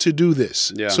raised to do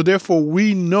this. Yeah. So therefore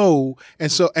we know, and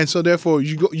so therefore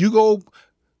you go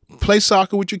play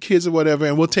soccer with your kids or whatever,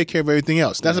 and we'll take care of everything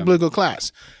else. That's a political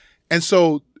class. And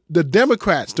so the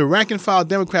Democrats, the rank and file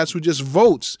Democrats who just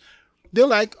votes, they're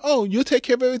like, oh, you'll take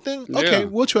care of everything? Okay,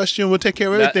 we'll trust you and we'll take care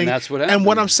of everything. That's what happened. And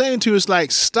what I'm saying to you is,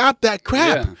 like, stop that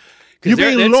crap. Yeah. You're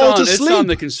being lulled to sleep. It's on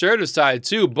the conservative side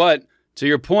too, but to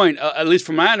your point, at least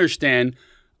from what I understand,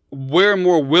 we're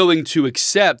more willing to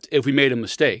accept if we made a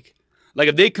mistake. Like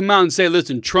if they come out and say,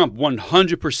 listen, Trump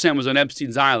 100% was on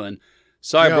Epstein's island,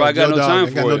 Sorry, bro, I got no time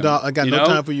for you. I got no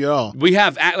time for you at all. We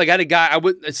have, like, I had a guy,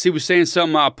 was saying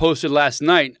something I posted last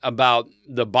night about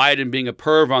the Biden being a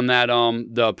perv on that,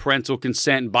 the parental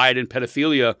consent Biden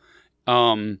pedophilia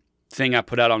thing I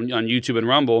put out on YouTube and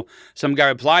Rumble. Some guy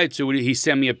replied to it. He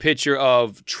sent me a picture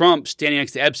of Trump standing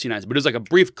next to Epstein, but it was like a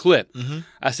brief clip. Mm-hmm.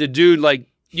 I said, dude, like,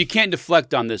 you can't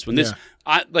deflect on this one. He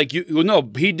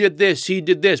did this, he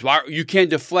did this. Why you can't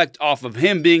deflect off of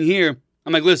him being here?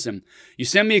 I'm like, listen, you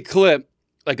send me a clip,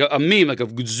 like a meme, like a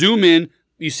zoom in,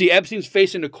 you see Epstein's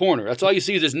face in the corner. That's all you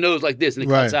see is his nose like this, and it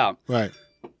cuts out. Right.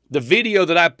 The video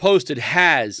that I posted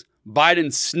has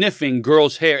Biden sniffing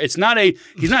girl's hair. He's not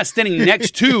standing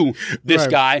next to this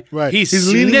guy. Right. He's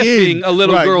sniffing a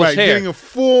little girl's hair. Getting a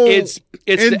full it's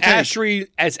Ashley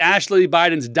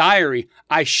Biden's diary.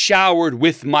 I showered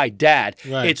with my dad.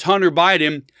 Right. It's Hunter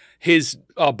Biden, his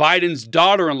Biden's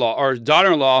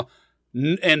daughter-in-law,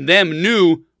 and them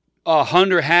knew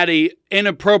Hunter had a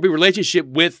inappropriate relationship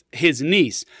with his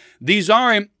niece. These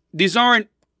aren't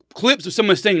clips of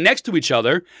someone standing next to each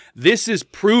other. This is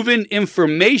proven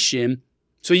information.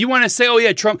 So you want to say, oh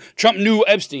yeah, Trump knew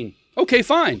Epstein. Okay,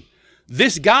 fine.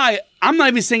 This guy, I'm not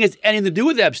even saying it's anything to do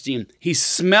with Epstein. He's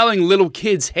smelling little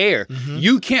kids' hair. Mm-hmm.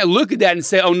 You can't look at that and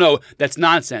say, oh no, that's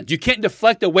nonsense. You can't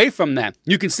deflect away from that.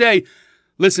 You can say,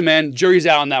 listen, man, jury's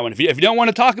out on that one. If you don't want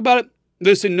to talk about it,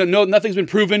 listen, no, nothing's been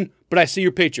proven, but I see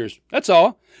your pictures. That's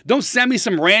all. Don't send me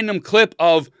some random clip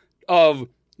of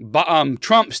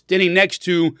Trump standing next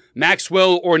to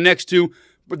Maxwell or next to.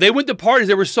 They went to parties.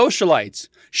 They were socialites.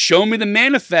 Show me the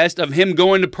manifest of him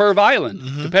going to Perv Island,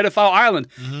 to Pedophile Island.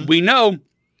 Mm-hmm. We know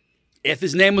if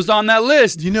his name was on that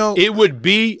list, it would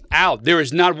be out. There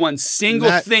is not one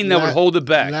single thing that would hold it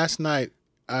back. Last night,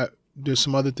 there's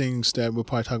some other things that we'll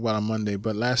probably talk about on Monday,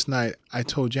 but last night I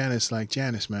told Janice,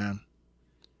 Janice, man,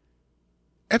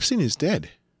 Epstein is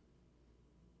dead.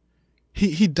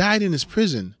 He died in his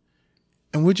prison,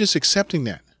 and we're just accepting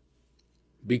that.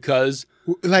 Because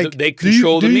they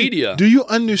control the media. Do you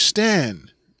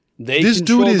understand? This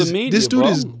dude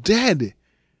is dead.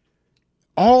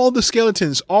 All the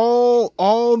skeletons,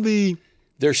 all the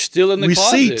they're still in the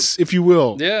receipts, closet, if you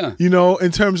will. Yeah,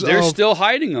 in terms they're still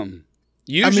hiding them.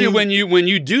 Usually, when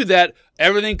you do that,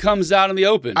 everything comes out in the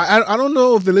open. I don't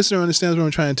know if the listener understands what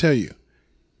I'm trying to tell you.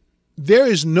 There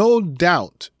is no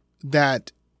doubt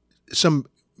that some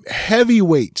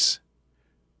heavyweights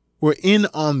were in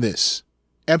on this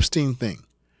Epstein thing.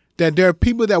 That there are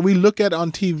people that we look at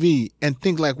on TV and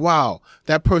think like, wow,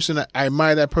 that person, I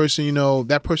admire that person,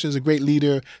 that person is a great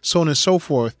leader, so on and so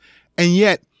forth. And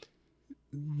yet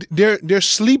they're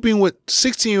sleeping with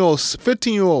 16-year-olds,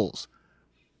 15-year-olds.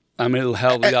 I mean, a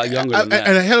hell of a lot younger than that.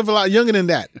 And a hell of a lot younger than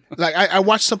that. Like, I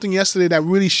watched something yesterday that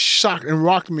really shocked and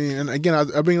rocked me. And again,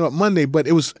 I'll bring it up Monday, but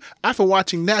it was after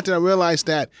watching that I realized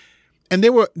that, and they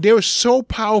were so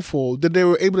powerful that they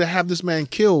were able to have this man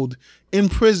killed in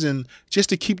prison just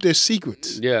to keep their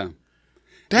secrets. Yeah.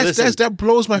 That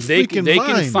blows my freaking mind. They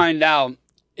can find out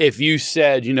if you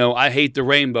said, I hate the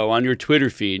rainbow on your Twitter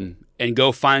feed and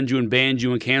go find you and ban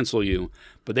you and cancel you.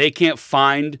 But they can't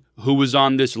find who was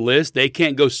on this list. They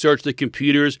can't go search the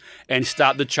computers and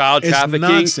stop the child trafficking.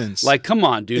 It's nonsense. Like, come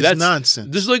on, dude. That's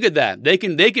nonsense. Just look at that. They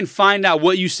can find out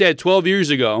what you said 12 years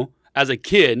ago as a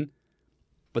kid,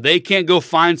 but they can't go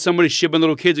find somebody shipping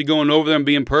little kids and going over there and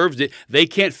being pervs. They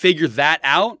can't figure that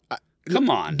out. Come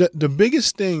on. The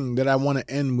biggest thing that I want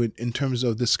to end with in terms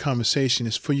of this conversation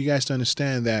is for you guys to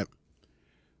understand that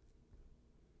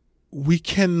we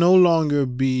can no longer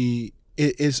be...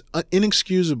 It is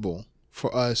inexcusable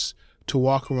for us to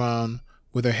walk around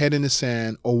with our head in the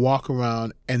sand or walk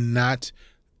around and not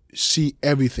see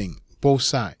everything, both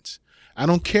sides. I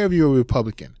don't care if you're a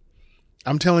Republican.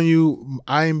 I'm telling you,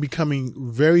 I am becoming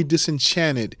very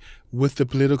disenchanted with the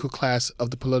political class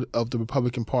of the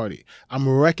Republican Party. I'm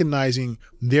recognizing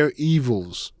their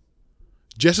evils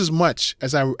just as much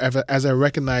as I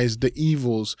recognize the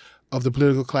evils of the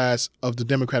political class of the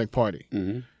Democratic Party.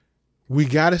 Mm-hmm. We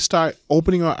got to start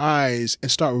opening our eyes and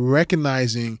start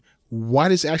recognizing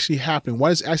what is actually happening,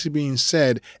 what is actually being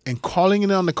said, and calling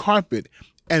it on the carpet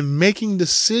and making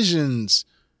decisions,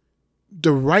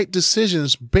 the right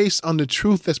decisions based on the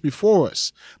truth that's before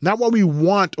us. Not what we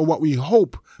want or what we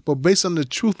hope, but based on the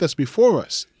truth that's before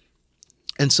us.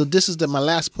 And so this is my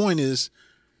last point is,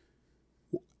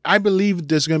 I believe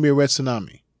there's going to be a red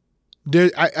tsunami.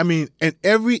 And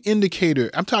every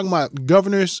indicator, I'm talking about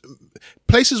governors,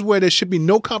 places where there should be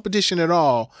no competition at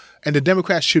all, and the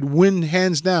Democrats should win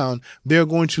hands down, they're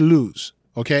going to lose.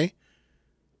 Okay?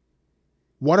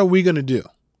 What are we going to do?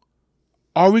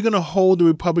 Are we going to hold the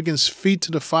Republicans' feet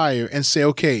to the fire and say,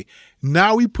 okay,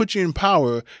 now we put you in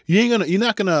power, you're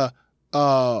not going to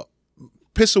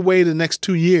piss away the next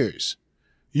 2 years.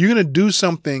 You're going to do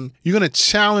something. You're going to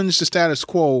challenge the status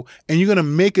quo, and you're going to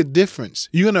make a difference.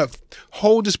 You're going to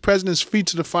hold this president's feet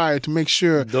to the fire to make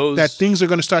sure that things are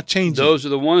going to start changing. Those are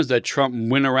the ones that Trump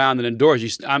went around and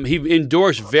endorsed. He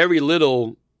endorsed very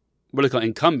little, what do they call it,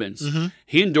 incumbents. Mm-hmm.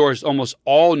 He endorsed almost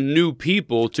all new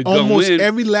people to go in. Almost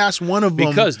every last one of them.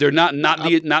 Because they're not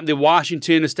the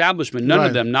Washington establishment. None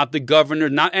of them. Not the governor.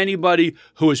 Not anybody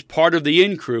who was part of the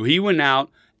in-crew. He went out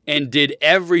and did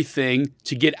everything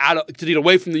to get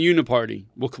away from the uniparty.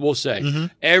 We'll say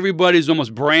everybody's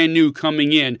almost brand new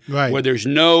coming in, where there's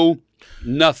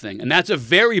nothing, and that's a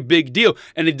very big deal.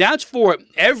 And that's for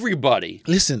everybody.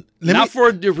 Listen, not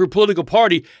for the political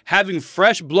party. Having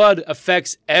fresh blood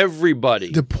affects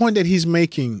everybody. The point that he's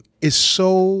making is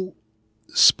so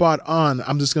spot on.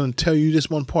 I'm just going to tell you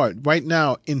this one part. Right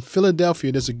now in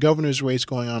Philadelphia, there's a governor's race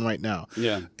going on right now.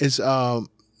 Yeah, it's not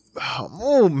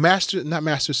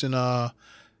Masterson, an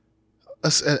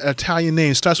Italian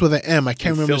name, starts with an M. I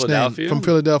can't remember his name. From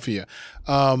Philadelphia.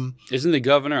 Isn't the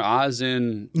governor Oz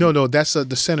in? No, that's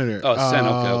the senator. Oh,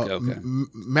 senator.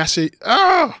 Okay.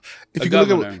 If you can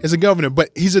look at it, it's a governor, but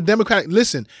he's a Democratic.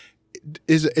 Listen,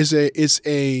 is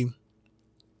a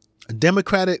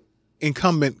Democratic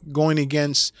incumbent going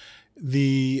against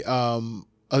the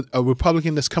a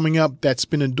Republican that's coming up that's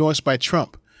been endorsed by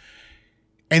Trump.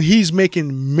 And he's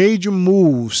making major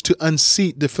moves to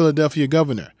unseat the Philadelphia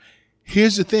governor.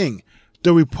 Here's the thing.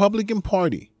 The Republican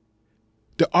Party,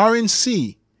 the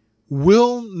RNC,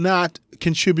 will not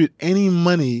contribute any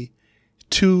money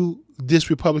to this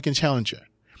Republican challenger.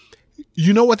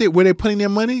 You know where they're putting their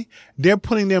money? They're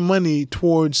putting their money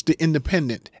towards the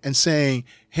independent and saying,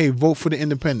 hey, vote for the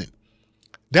independent.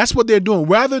 That's what they're doing.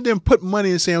 Rather than put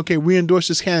money and saying, okay, we endorse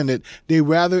this candidate, they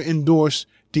rather endorse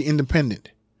the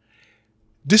independent.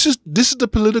 This is the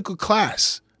political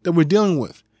class that we're dealing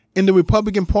with in the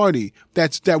Republican Party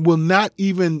that will not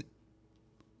even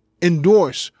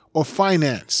endorse or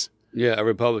finance. Yeah, a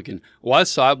Republican. Well, I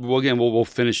saw. Well, again, we'll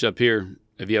finish up here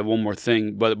if you have one more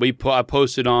thing. But I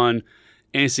posted on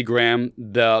Instagram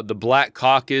the Black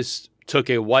Caucus took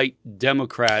a white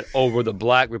Democrat over the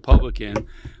Black Republican,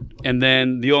 and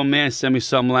then the old man sent me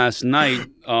something last night.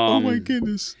 Oh my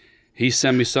goodness. He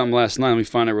sent me something last night. Let me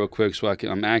find it real quick so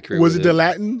I'm accurate. Was it the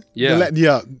Latin? Yeah,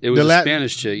 yeah. It was a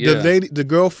Spanish chick. Yeah, the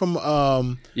girl from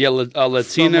Latina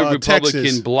from, Republican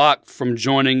Texas. blocked from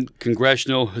joining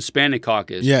Congressional Hispanic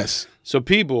Caucus. Yes. So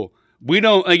people, we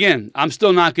don't. Again, I'm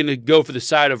still not going to go for the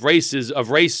side of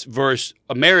race versus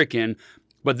American,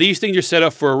 but these things are set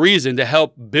up for a reason to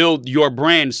help build your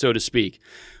brand, so to speak.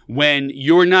 When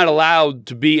you're not allowed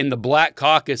to be in the Black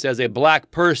Caucus as a black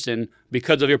person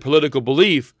because of your political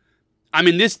belief. I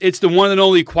mean, it's the one and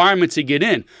only requirement to get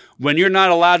in. When you're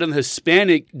not allowed in the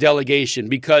Hispanic delegation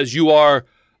because you are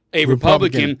a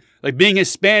Republican, like being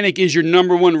Hispanic is your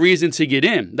number one reason to get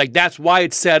in. Like that's why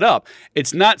it's set up.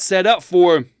 It's not set up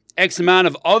for X amount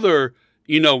of other,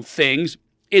 things.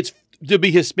 It's to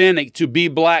be Hispanic, to be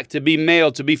black, to be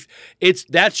male,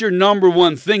 that's your number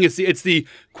one thing. It's the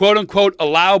quote unquote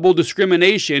allowable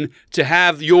discrimination to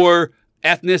have your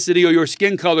ethnicity or your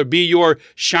skin color be your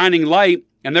shining light.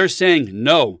 And they're saying,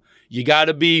 no, you got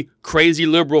to be crazy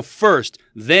liberal first.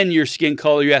 Then your skin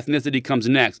color, your ethnicity comes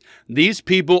next. These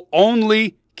people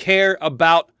only care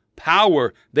about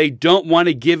power. They don't want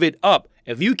to give it up.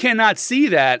 If you cannot see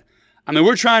that, I mean,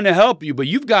 we're trying to help you, but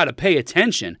you've got to pay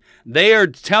attention. They are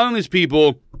telling these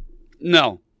people,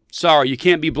 no, sorry, you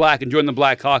can't be black and join the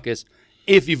Black Caucus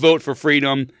if you vote for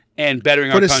freedom and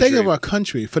bettering our country. For the sake of our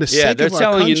country. For the sake of our country. Yeah, they're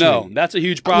telling you no. That's a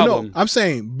huge problem. I'm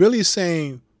saying, Billy's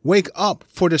saying, wake up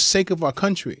for the sake of our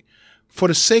country, for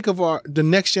the sake of the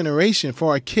next generation,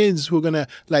 for our kids who are gonna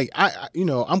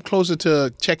I'm closer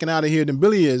to checking out of here than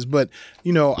Billy is, but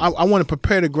I want to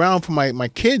prepare the ground for my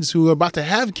kids who are about to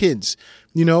have kids.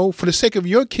 For the sake of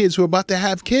your kids who are about to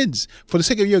have kids, for the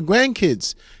sake of your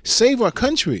grandkids, save our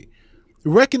country.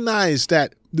 Recognize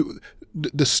that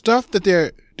the stuff that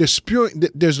they're spewing,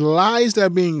 there's lies that are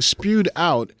being spewed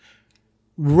out.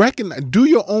 Do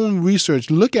your own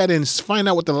research, look at it and find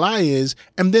out what the lie is,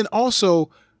 and then also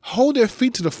hold their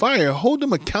feet to the fire, hold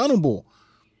them accountable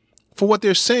for what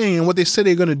they're saying and what they say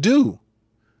they're going to do.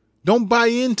 Don't buy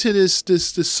into this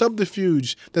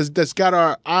subterfuge that's got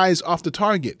our eyes off the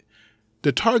target.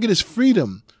 The target is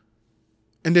freedom,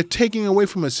 and they're taking away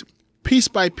from us piece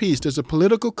by piece. There's a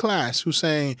political class who's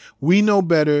saying, we know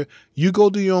better, you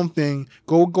go do your own thing,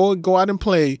 go out and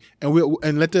play,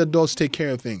 and let the adults take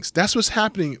care of things. That's what's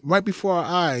happening right before our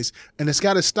eyes, and it's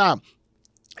got to stop.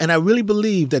 And I really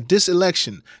believe that this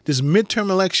election, this midterm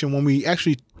election, when we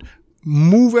actually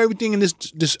move everything in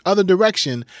this other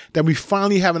direction, that we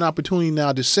finally have an opportunity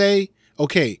now to say,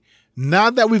 okay, now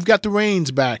that we've got the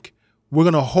reins back, we're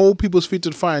going to hold people's feet to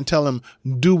the fire and tell them,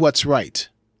 do what's right.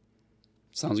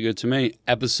 Sounds good to me.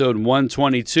 Episode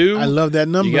 122. I love that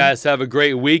number. You guys have a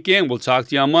great weekend. We'll talk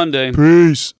to you on Monday.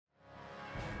 Peace.